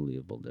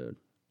unbelievable, dude.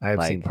 I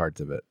have seen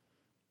parts of it.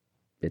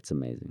 It's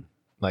amazing.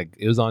 Like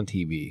it was on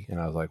TV, and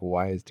I was like,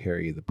 "Why is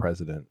Terry the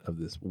president of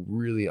this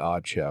really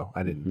odd show?"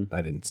 I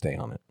didn't stay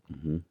on it.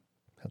 Mm-hmm.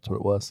 That's what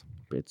it was.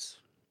 It's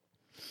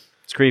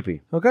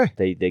creepy. Okay.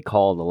 They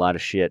called a lot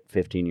of shit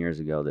 15 years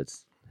ago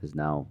that's has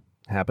now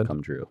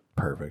come true.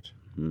 Perfect.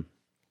 Mm-hmm.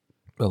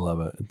 I love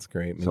it. It's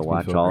great. So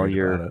watch all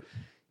your,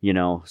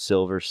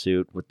 silver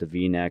suit with the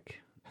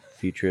V-neck,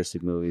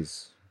 futuristic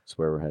movies. That's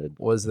where we're headed.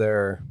 Was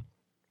there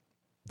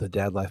the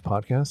Dad Life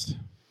podcast?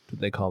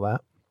 Did they call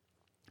that?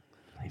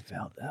 I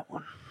failed that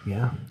one.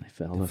 Yeah. I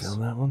failed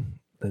that one.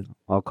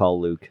 I'll call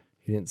Luke.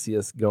 You didn't see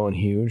us going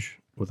huge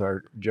with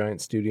our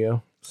giant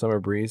studio. Summer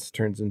Breeze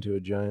turns into a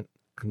giant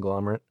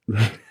conglomerate.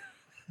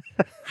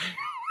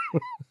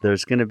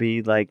 There's going to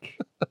be like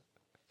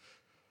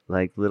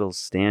little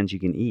stands you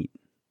can eat,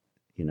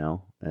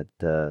 at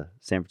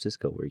San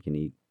Francisco where you can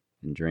eat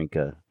and drink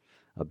a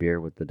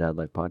beer with the Dad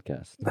Life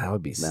podcast. That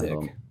would be sick.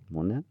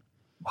 Wouldn't it?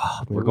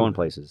 Oh, we're going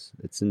places.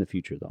 It's in the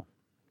future, though.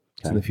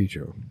 It's in the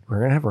future. We're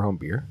going to have our own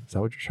beer. Is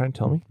that what you're trying to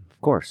tell me? Of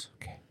course.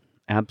 Okay.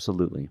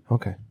 Absolutely.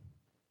 Okay.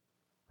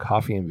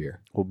 Coffee and beer.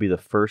 We'll be the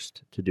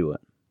first to do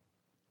it.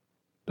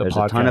 There's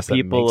a ton of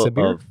people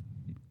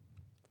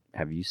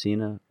have you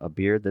seen a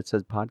beer that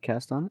says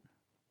podcast on it?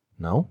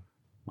 No.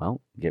 Well,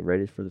 get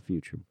ready for the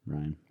future,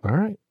 Ryan. All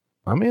right.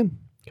 I'm in.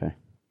 Okay.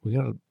 We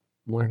got to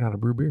learn how to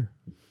brew beer.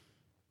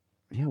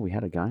 Yeah, we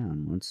had a guy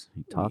on once.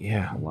 He talked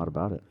a lot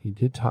about it. He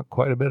did talk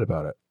quite a bit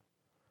about it.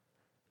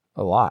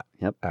 A lot.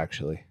 Yep.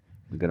 Actually.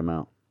 A good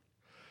amount.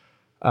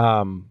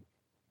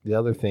 The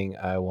other thing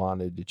I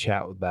wanted to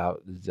chat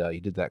about is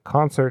you did that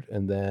concert,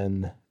 and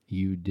then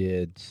you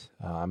did,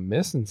 I'm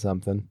missing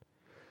something.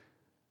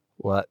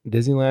 What?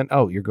 Disneyland?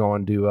 Oh, you're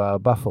going to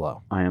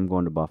Buffalo. I am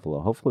going to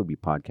Buffalo. Hopefully we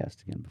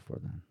podcast again before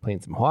then.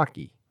 Playing some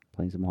hockey.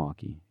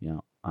 Yeah.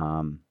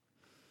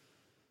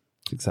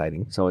 It's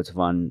exciting. So it's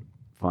funny.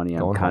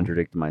 I'm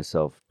contradicting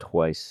myself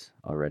twice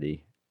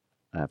already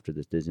after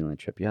this Disneyland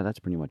trip. Yeah, that's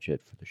pretty much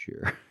it for this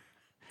year.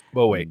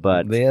 Well, wait.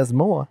 But there's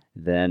more.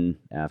 Then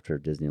after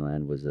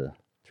Disneyland was a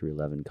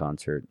 311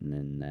 concert,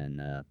 and then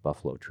a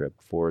Buffalo trip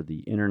for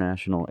the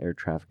International Air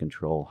Traffic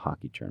Control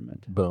Hockey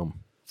Tournament. Boom.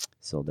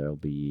 So there'll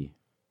be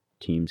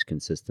teams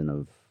consistent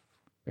of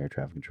air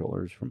traffic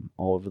controllers from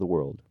all over the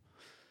world.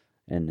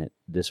 And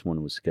this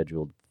one was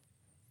scheduled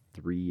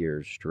 3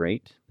 years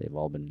straight. They've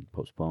all been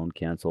postponed,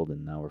 canceled,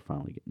 and now we're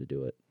finally getting to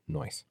do it.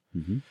 Nice.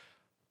 Mm-hmm.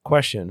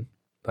 Question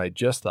I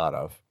just thought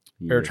of.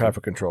 Air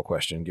traffic control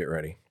question. Get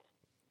ready.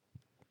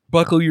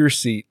 Buckle your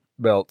seat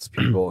belts,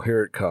 people.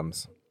 Here it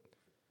comes.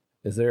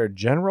 Is there a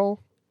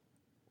general?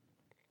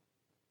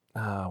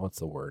 What's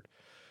the word?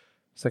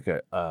 It's like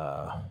a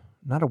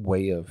not a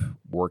way of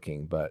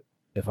working, but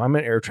if I'm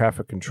in air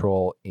traffic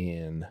control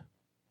in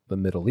the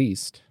Middle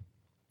East,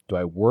 do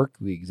I work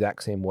the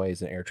exact same way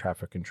as an air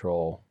traffic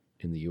control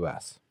in the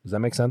U.S.? Does that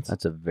make sense?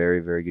 That's a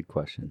very, very good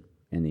question,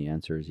 and the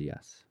answer is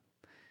yes.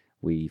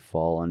 We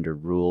fall under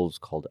rules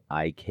called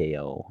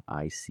ICAO,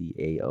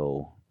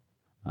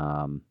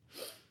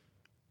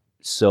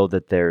 so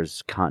that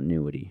there's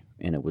continuity,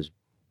 and it was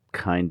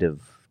kind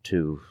of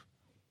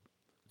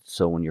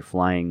so when you're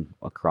flying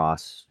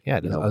across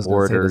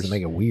borders, doesn't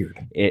make it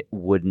weird. It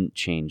wouldn't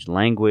change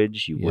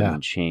language. You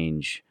wouldn't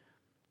change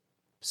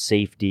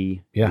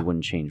safety. Yeah. You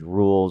wouldn't change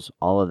rules.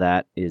 All of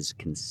that is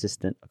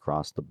consistent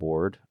across the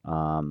board.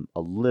 A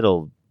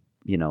little,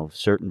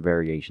 certain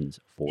variations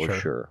for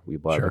sure. We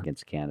bought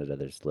against Canada.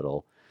 There's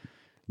little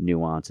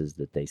nuances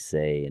that they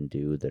say and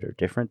do that are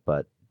different,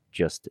 but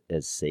just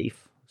as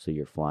safe. So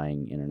you're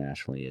flying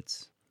internationally.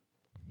 It's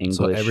English,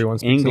 so everyone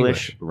speaks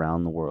English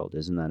around the world.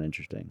 Isn't that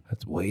interesting?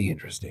 That's way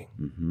interesting.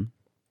 Mm-hmm.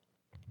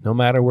 No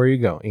matter where you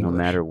go, English. No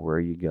matter where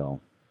you go.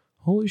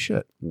 Holy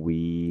shit.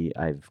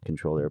 I've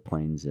controlled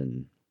airplanes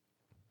in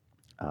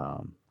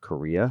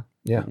Korea,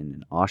 and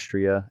in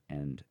Austria,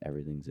 and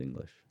everything's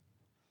English.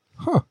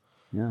 Huh.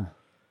 Yeah.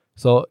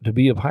 So to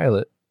be a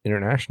pilot,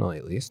 internationally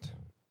at least,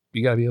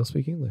 you got to be able to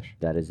speak English.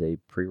 That is a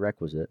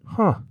prerequisite.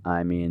 Huh.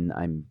 I mean,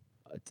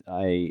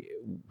 I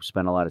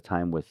spent a lot of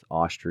time with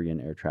Austrian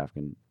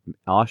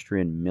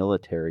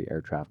military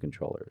air traffic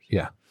controllers.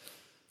 Yeah.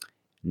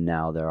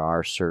 Now there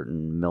are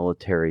certain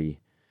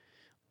military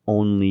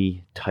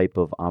only type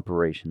of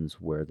operations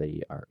where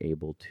they are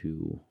able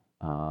to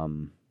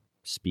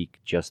speak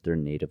just their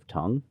native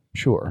tongue. And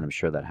Sure. I'm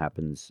sure that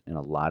happens in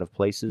a lot of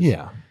places.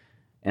 Yeah.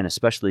 And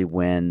especially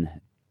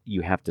when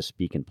you have to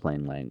speak in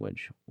plain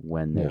language,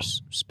 when Yeah.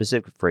 there's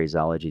specific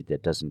phraseology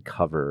that doesn't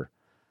cover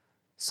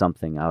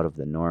something out of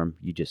the norm,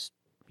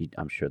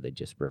 I'm sure they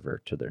just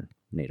revert to their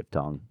native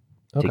tongue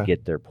Okay. to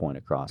get their point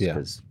across, Yeah.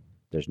 because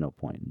there's no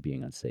point in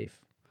being unsafe.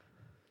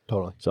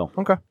 Totally. So,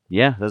 Okay.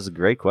 yeah, that's a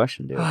great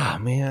question, dude. Ah,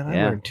 man, I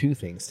Yeah. learned 2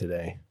 things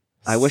today.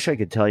 I wish I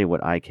could tell you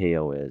what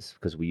IKO is,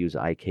 because we use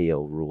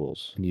IKO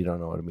rules. And you don't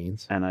know what it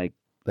means. And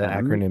That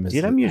acronym is.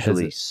 Dude, I'm has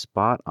usually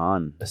spot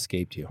on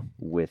escaped you.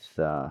 with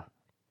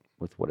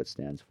what it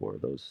stands for.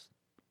 Those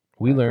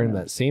We learned acronyms.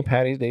 that St.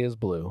 Patty's Day is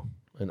blue,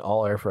 and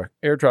all air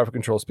traffic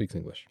control speaks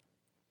English.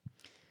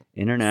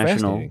 International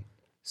Fascinating.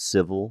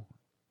 Civil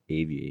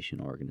Aviation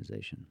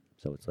Organization.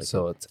 So it's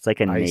like it's like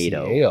a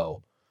NATO.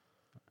 ICAO.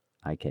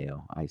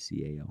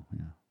 ICAO.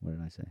 Yeah. What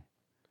did I say?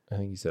 I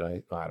think you said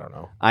I don't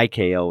know.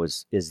 ICAO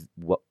is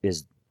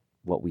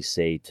what we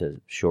say to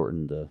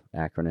shorten the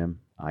acronym.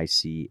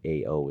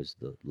 ICAO is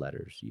the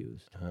letters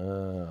used,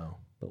 Oh,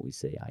 but we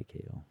say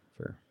ICAO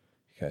for.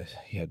 guys,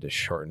 you had to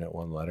shorten it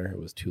one letter. It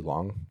was too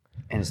long.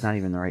 And it's not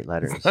even the right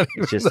letters. not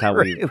It's just even how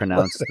the we right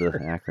pronounce the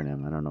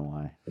acronym. I don't know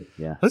why.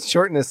 Yeah, Let's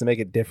shorten this and make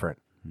it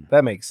different.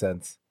 That makes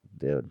sense.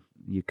 dude,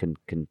 you can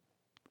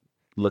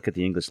look at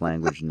the English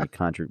language and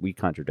we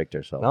contradict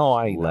ourselves. No,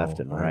 I know. left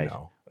and I right.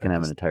 know. Can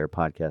have an entire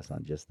podcast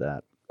on just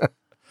that.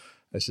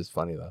 That's just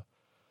funny though.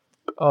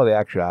 Oh, the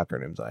actual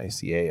acronym's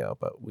ICAO,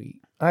 but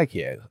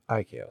ICAO's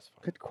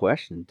fine. Good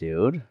question,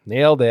 dude.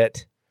 Nailed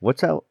it.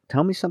 What's out?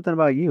 Tell me something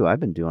about you. I've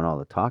been doing all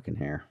the talking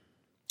here.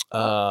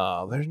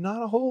 There's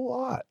not a whole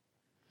lot.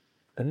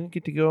 I didn't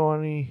get to go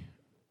on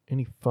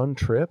any fun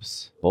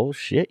trips.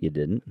 Bullshit, you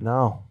didn't.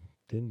 No,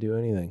 didn't do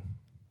anything.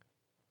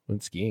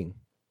 Went skiing.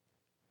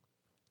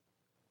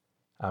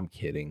 I'm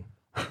kidding.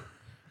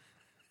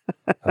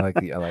 I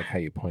like how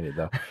you pointed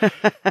though.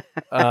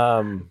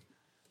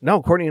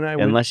 No, Courtney and I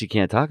went. Unless you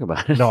can't talk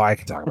about it. No, I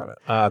can talk about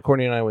it.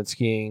 Courtney and I went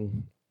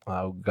skiing.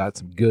 Got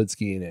some good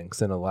skiing in.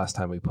 Because I know the last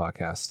time we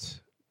podcast,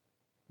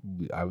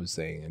 I was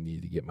saying I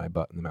needed to get my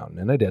butt in the mountain,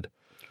 and I did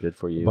Good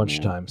for you. a bunch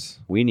of man. times.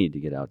 We need to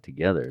get out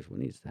together. Is what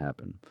needs to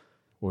happen.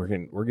 We're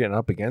getting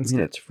up against it.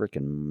 It's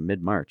freaking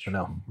mid-March. I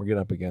know we're getting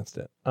up against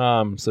it.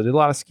 So did a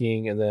lot of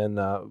skiing, and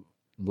then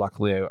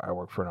luckily I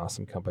work for an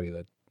awesome company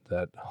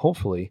that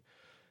hopefully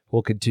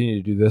will continue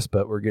to do this.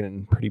 But we're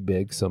getting pretty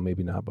big, so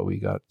maybe not. But we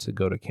got to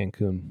go to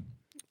Cancun.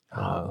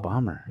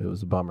 Bummer. It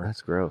was a bummer.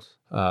 That's gross.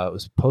 It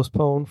was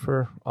postponed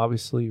for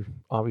obvious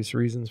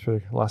reasons for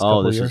the last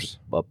couple of years.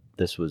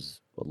 This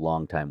was a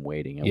long time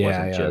waiting. It Yeah,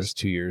 wasn't it was just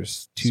 2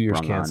 years. 2 years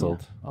sprung on you.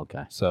 canceled.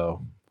 Okay.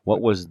 So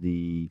What was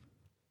the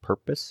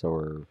purpose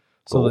or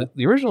So goal?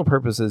 the original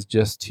purpose is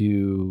just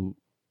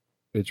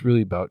it's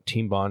really about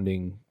team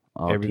bonding.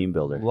 Team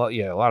builder.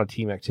 A lot of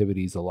team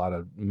activities, a lot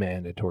of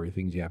mandatory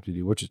things you have to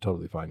do, which is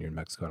totally fine. You're in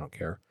Mexico, I don't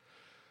care.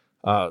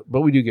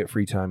 But we do get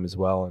free time as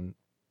well. And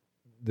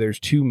there's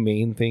 2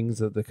 main things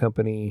that the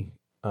company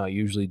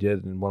usually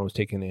did. And one was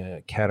taking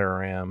a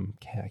catamaran.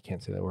 I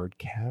can't say that word.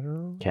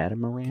 Catamaran?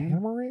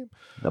 Catamaran?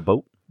 A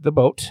boat? The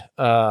boat.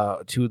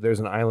 There's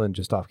an island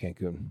just off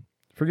Cancun.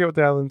 Forget what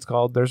the island's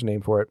called. There's a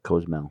name for it.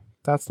 Cozumel.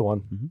 That's the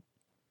one. Mhm.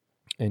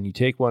 And you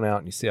take one out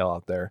and you sail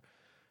out there,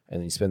 and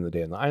then you spend the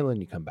day on the island.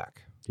 And you come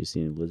back. Do you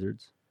see any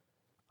lizards?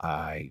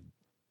 I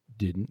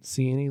didn't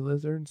see any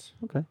lizards,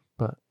 Okay.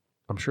 but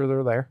I'm sure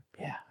they're there.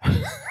 Yeah.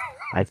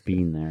 I've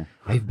been there.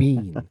 I've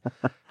been.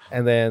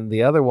 And then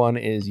the other one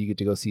is you get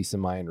to go see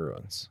some Mayan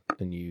ruins,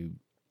 and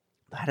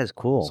That is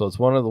cool. so it's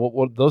one of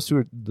those 2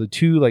 are the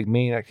 2 like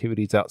main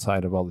activities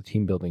outside of all the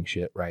team building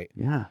shit, right?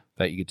 yeah.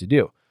 That you get to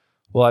do.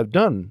 Well, I've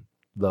done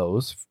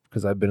those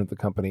because I've been at the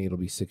company. It'll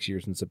be 6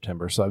 years in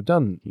September, so I've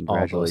done all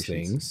those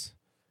Congratulations. things.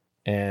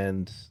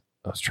 And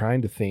I was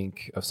trying to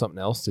think of something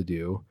else to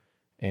do,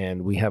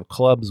 and we have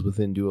clubs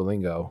within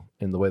Duolingo,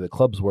 and the way the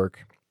clubs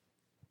work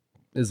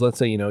is, let's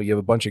say you have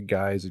a bunch of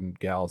guys and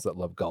gals that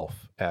love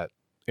golf at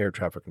air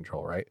traffic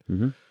control, right?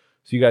 Mm-hmm.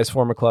 So you guys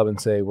form a club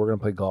and say we're going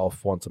to play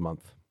golf once a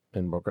month,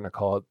 and we're going to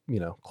call it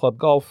club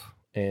golf,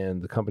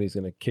 and the company's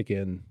going to kick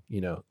in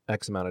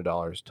X amount of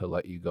dollars to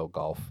let you go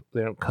golf.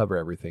 They don't cover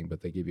everything,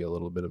 but they give you a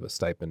little bit of a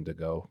stipend to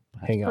go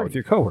hang out with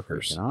your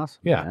coworkers. Awesome.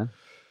 Yeah. Man.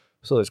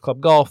 So there's club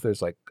golf.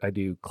 There's I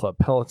do club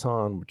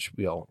Peloton, which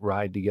we all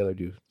ride together,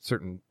 do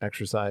certain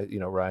exercise,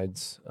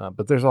 rides.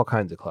 But there's all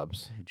kinds of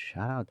clubs. Dude,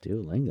 shout out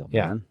Duolingo,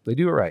 Yeah, man. they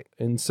do it right.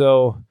 And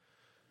so,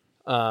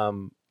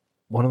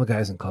 one of the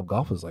guys in club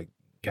golf was like,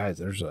 "Guys,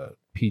 there's a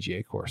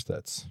PGA course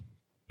that's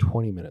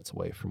 20 minutes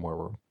away from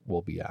where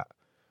we'll be at."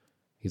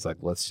 He's like,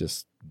 "Let's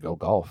just go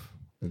golf."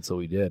 And so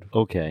we did.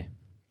 Okay.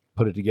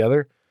 Put it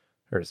together.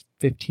 There's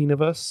 15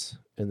 of us,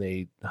 and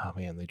they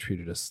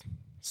treated us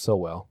so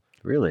well.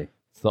 Really?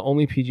 It's the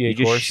only PGA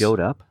You course. just showed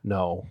up?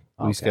 No,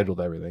 we Okay. scheduled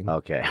everything.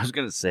 Okay. I was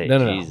going to say, No.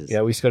 Jesus.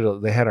 Yeah, we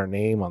scheduled. They had our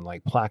name on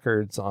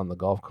placards on the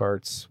golf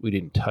carts. We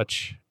didn't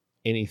touch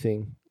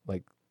anything.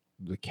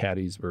 The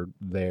caddies were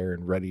there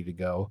and ready to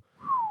go.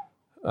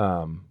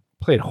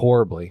 Played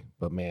horribly,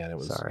 but man, it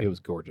was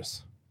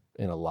gorgeous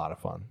and a lot of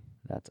fun.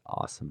 That's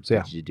awesome. So,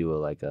 yeah. Did you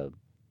do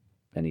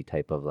any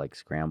type of like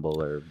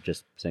scramble or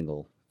just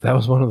single? That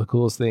was one of the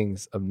coolest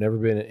things. I've never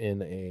been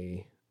in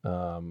a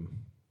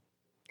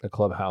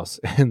clubhouse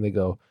and they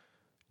go,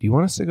 "Do you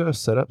want us to go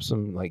set up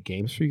some like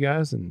games for you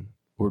guys?" And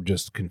we're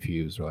just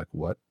confused. We're like,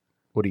 "What?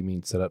 What do you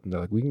mean set up?" And they're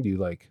like, "We can do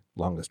like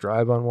longest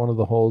drive on one of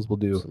the holes.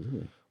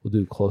 Absolutely. We'll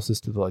do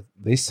closest to the like."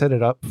 They set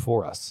it up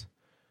for us.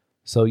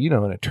 So in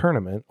a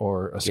tournament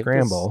or a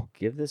scramble,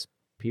 Give this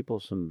people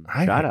some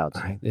shout outs.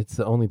 It's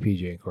the only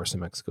PGA course in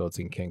Mexico. It's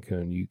in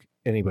Cancun.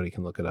 Anybody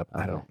can look it up.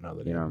 Okay. I don't know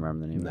the name. You don't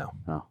remember the name? No.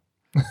 Oh.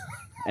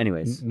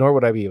 Anyways. Nor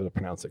would I be able to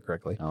pronounce it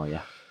correctly. Oh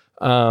yeah.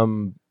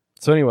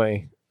 So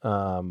anyway,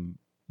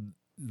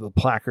 the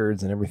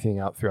placards and everything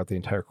out throughout the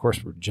entire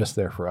course were just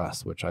there for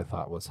us, which I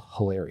thought was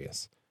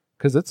hilarious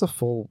because it's a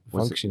full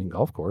functioning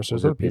golf course.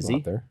 There's other people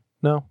out there.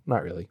 No,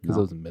 not really, because it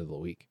was in the middle of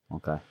the week.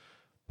 Okay.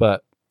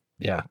 But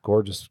yeah,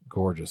 gorgeous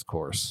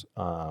course.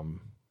 A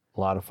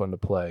lot of fun to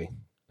play.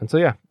 And so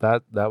yeah,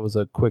 that was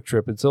a quick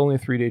trip. It's only a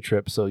 3-day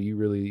trip, so you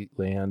really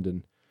land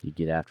and you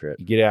get after it.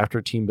 You get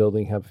after team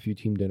building, have a few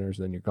team dinners,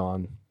 then you're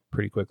gone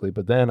pretty quickly.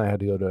 But then I had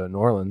to go to New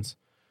Orleans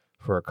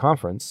for a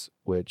conference,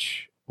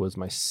 which was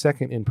my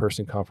second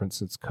in-person conference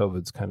since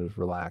COVID's kind of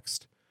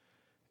relaxed.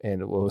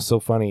 And what was so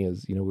funny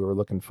is, we were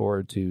looking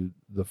forward to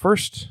the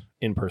first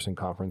in-person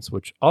conference,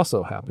 which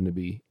also happened to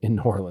be in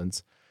New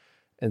Orleans.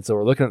 And so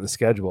we're looking at the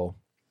schedule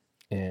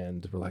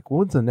and we're like,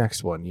 when's the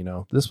next one?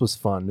 This was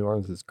fun. New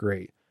Orleans is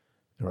great.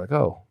 And we're like,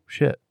 oh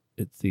shit,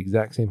 it's the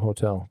exact same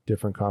hotel,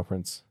 different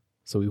conference.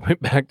 So we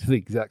went back to the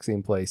exact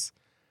same place.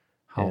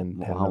 How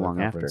long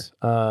conference.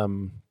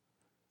 After?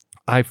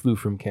 I flew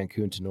from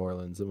Cancun to New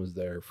Orleans and was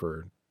there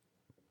for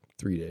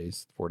 4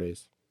 days.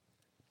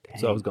 Dang.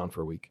 So I was gone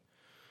for a week.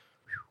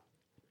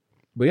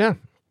 But yeah.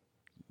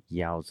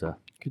 Yowza.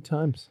 Good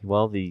times.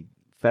 Well, the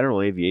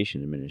Federal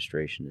Aviation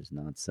Administration is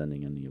not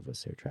sending any of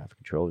us air traffic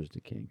controllers to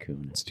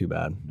Cancun. It's too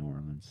bad. New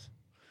Orleans.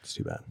 It's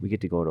too bad. We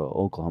get to go to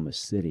Oklahoma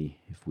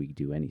City if we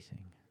do anything.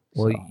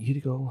 Well, you get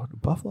to go to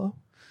Buffalo?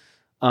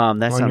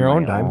 That's on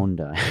your my own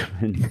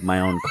dime.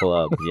 My own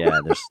club. Yeah,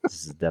 this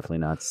is definitely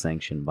not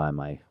sanctioned by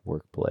my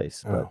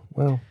workplace. But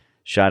well,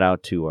 shout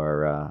out to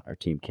our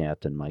team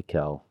captain,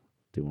 Michael,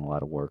 doing a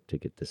lot of work to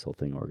get this whole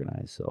thing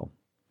organized. So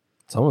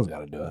someone's got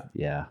to do it.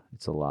 Yeah,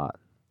 it's a lot.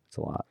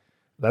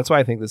 That's why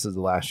I think this is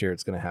the last year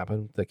it's going to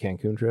happen, the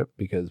Cancun trip,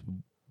 because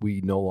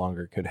we no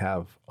longer could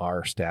have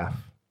our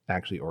staff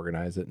actually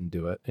organize it and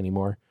do it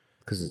anymore.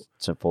 Because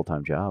it's a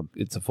full-time job.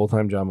 It's a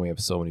full-time job. And we have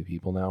so many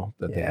people now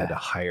that they had to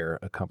hire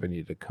a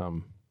company to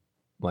come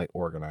like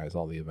organize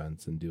all the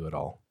events and do it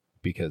all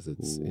because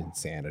it's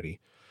insanity.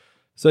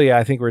 So yeah,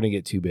 I think we're going to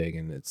get too big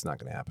and it's not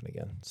going to happen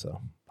again.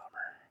 So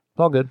bummer. It's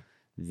all good.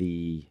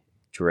 The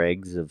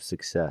dregs of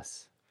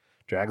success.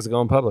 Drags are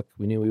going public.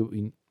 I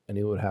knew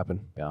it would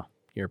happen. Yeah.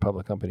 You're a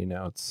public company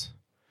now.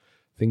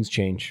 Things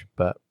change,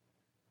 but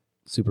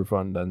super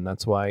fun. And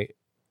that's why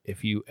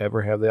if you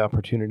ever have the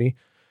opportunity,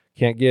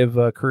 can't give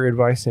career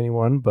advice to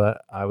anyone,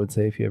 but I would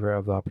say if you ever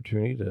have the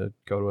opportunity to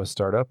go to a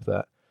startup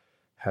that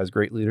has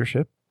great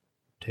leadership,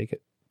 take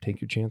it. Take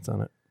your chance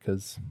on it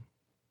because,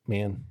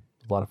 man,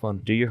 it's a lot of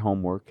fun. Do your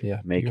homework. Yeah.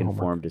 Make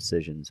informed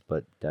decisions,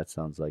 but that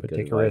sounds like good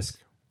take advice. a risk.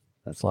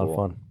 That's a lot of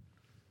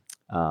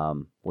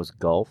fun. Was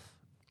golf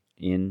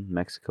in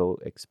Mexico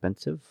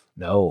expensive?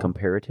 No.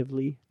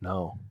 Comparatively?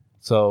 No.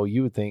 So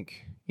you would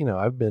think,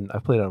 I've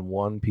played on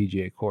one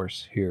PGA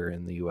course here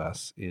in the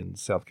U.S. in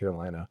South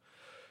Carolina.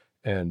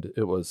 And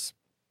it was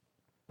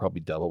probably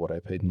double what I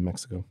paid in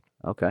Mexico.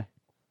 Okay.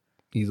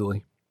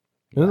 Easily.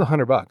 It was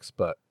 $100,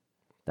 but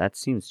that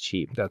seems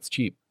cheap. That's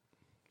cheap.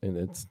 And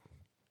it's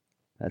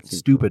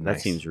stupid nice.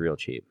 That seems real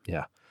cheap.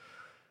 Yeah.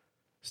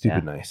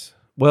 Stupid nice.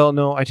 Well,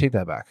 no, I take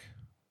that back.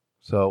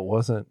 So it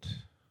wasn't,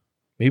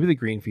 maybe the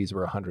green fees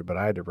were $100, but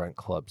I had to rent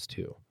clubs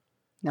too.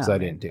 Because I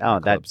didn't take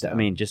clubs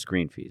down. Just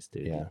green fees,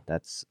 dude. Yeah.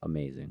 That's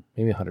amazing.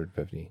 Maybe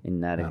 $150.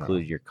 And that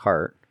includes your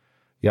cart.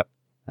 Yep.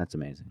 That's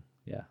amazing.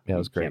 Yeah, it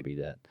was great. Can't beat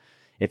that.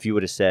 If you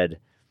would have said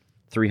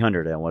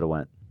 300, I would have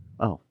went,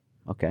 oh,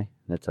 okay,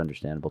 that's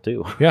understandable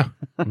too. Yeah,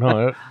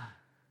 no,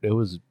 it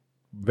was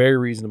very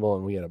reasonable,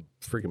 and we had a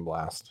freaking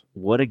blast.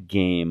 What a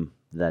game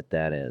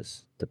that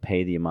is to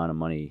pay the amount of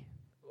money.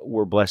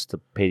 We're blessed to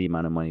pay the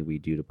amount of money we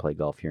do to play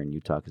golf here in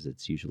Utah because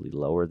it's usually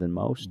lower than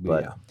most.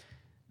 But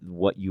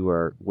what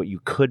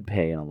you could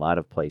pay in a lot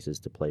of places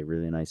to play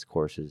really nice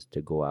courses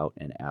to go out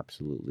and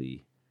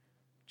absolutely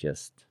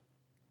just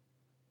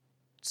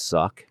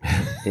suck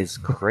is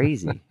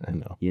crazy. I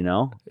know.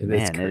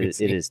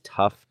 It is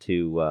tough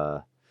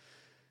to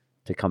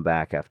come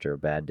back after a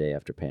bad day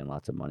after paying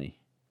lots of money.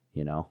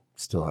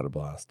 Still had a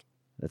blast.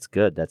 That's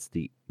good. That's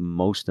the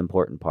most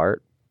important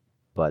part,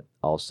 but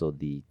also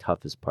the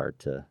toughest part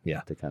to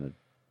kind of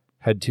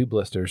had 2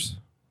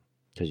 blisters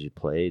because you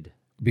played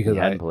because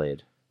I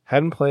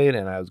hadn't played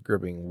and I was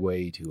gripping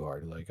way too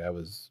hard. Like I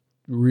was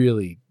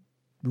really,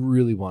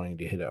 really wanting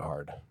to hit it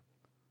hard,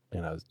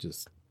 and I was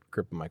just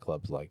gripping my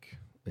clubs like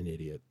an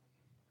idiot.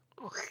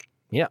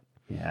 Yeah.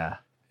 Yeah.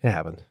 It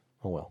happened.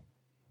 Oh well.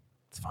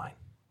 It's fine.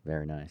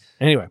 Very nice.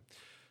 Anyway,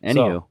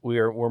 Anywho, So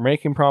we're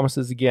making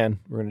promises again.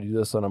 We're going to do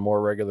this on a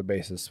more regular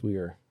basis.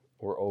 We're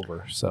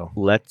over. So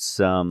let's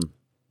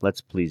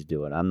please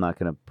do it. I'm not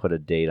going to put a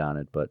date on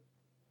it, but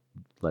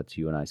let's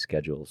you and I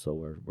schedule so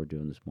we're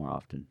doing this more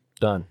often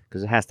done.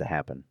 because it has to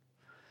happen.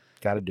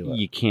 Got to do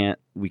it.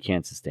 We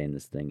can't sustain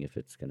this thing if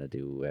it's going to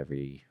do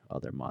every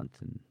other month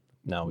and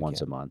No, we once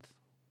can't. a month,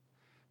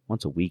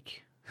 once a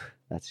week.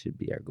 That should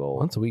be our goal.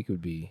 Once a week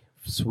would be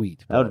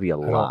sweet. That would but be a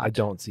lot. I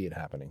don't see it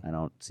happening. I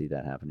don't see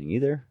that happening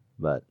either,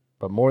 but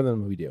More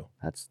than we do.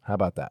 that's How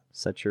about that?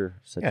 set your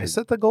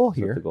Set the goal set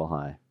here. the goal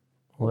high.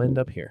 We'll end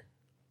up here.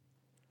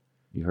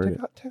 You heard it.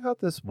 Check out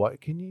this.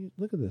 Can you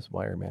look at this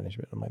wire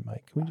management on my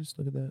mic? Can we just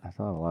look at that? I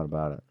thought a lot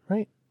about it.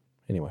 Right.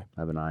 Anyway,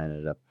 I've been eyeing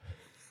it up.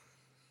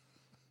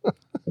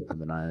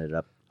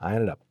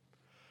 Iron it up.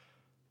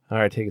 All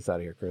right, take us out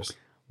of here, Chris.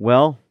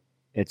 Well,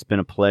 it's been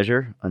a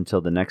pleasure.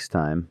 Until the next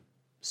time,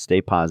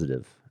 stay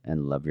positive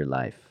and love your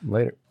life.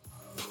 Later.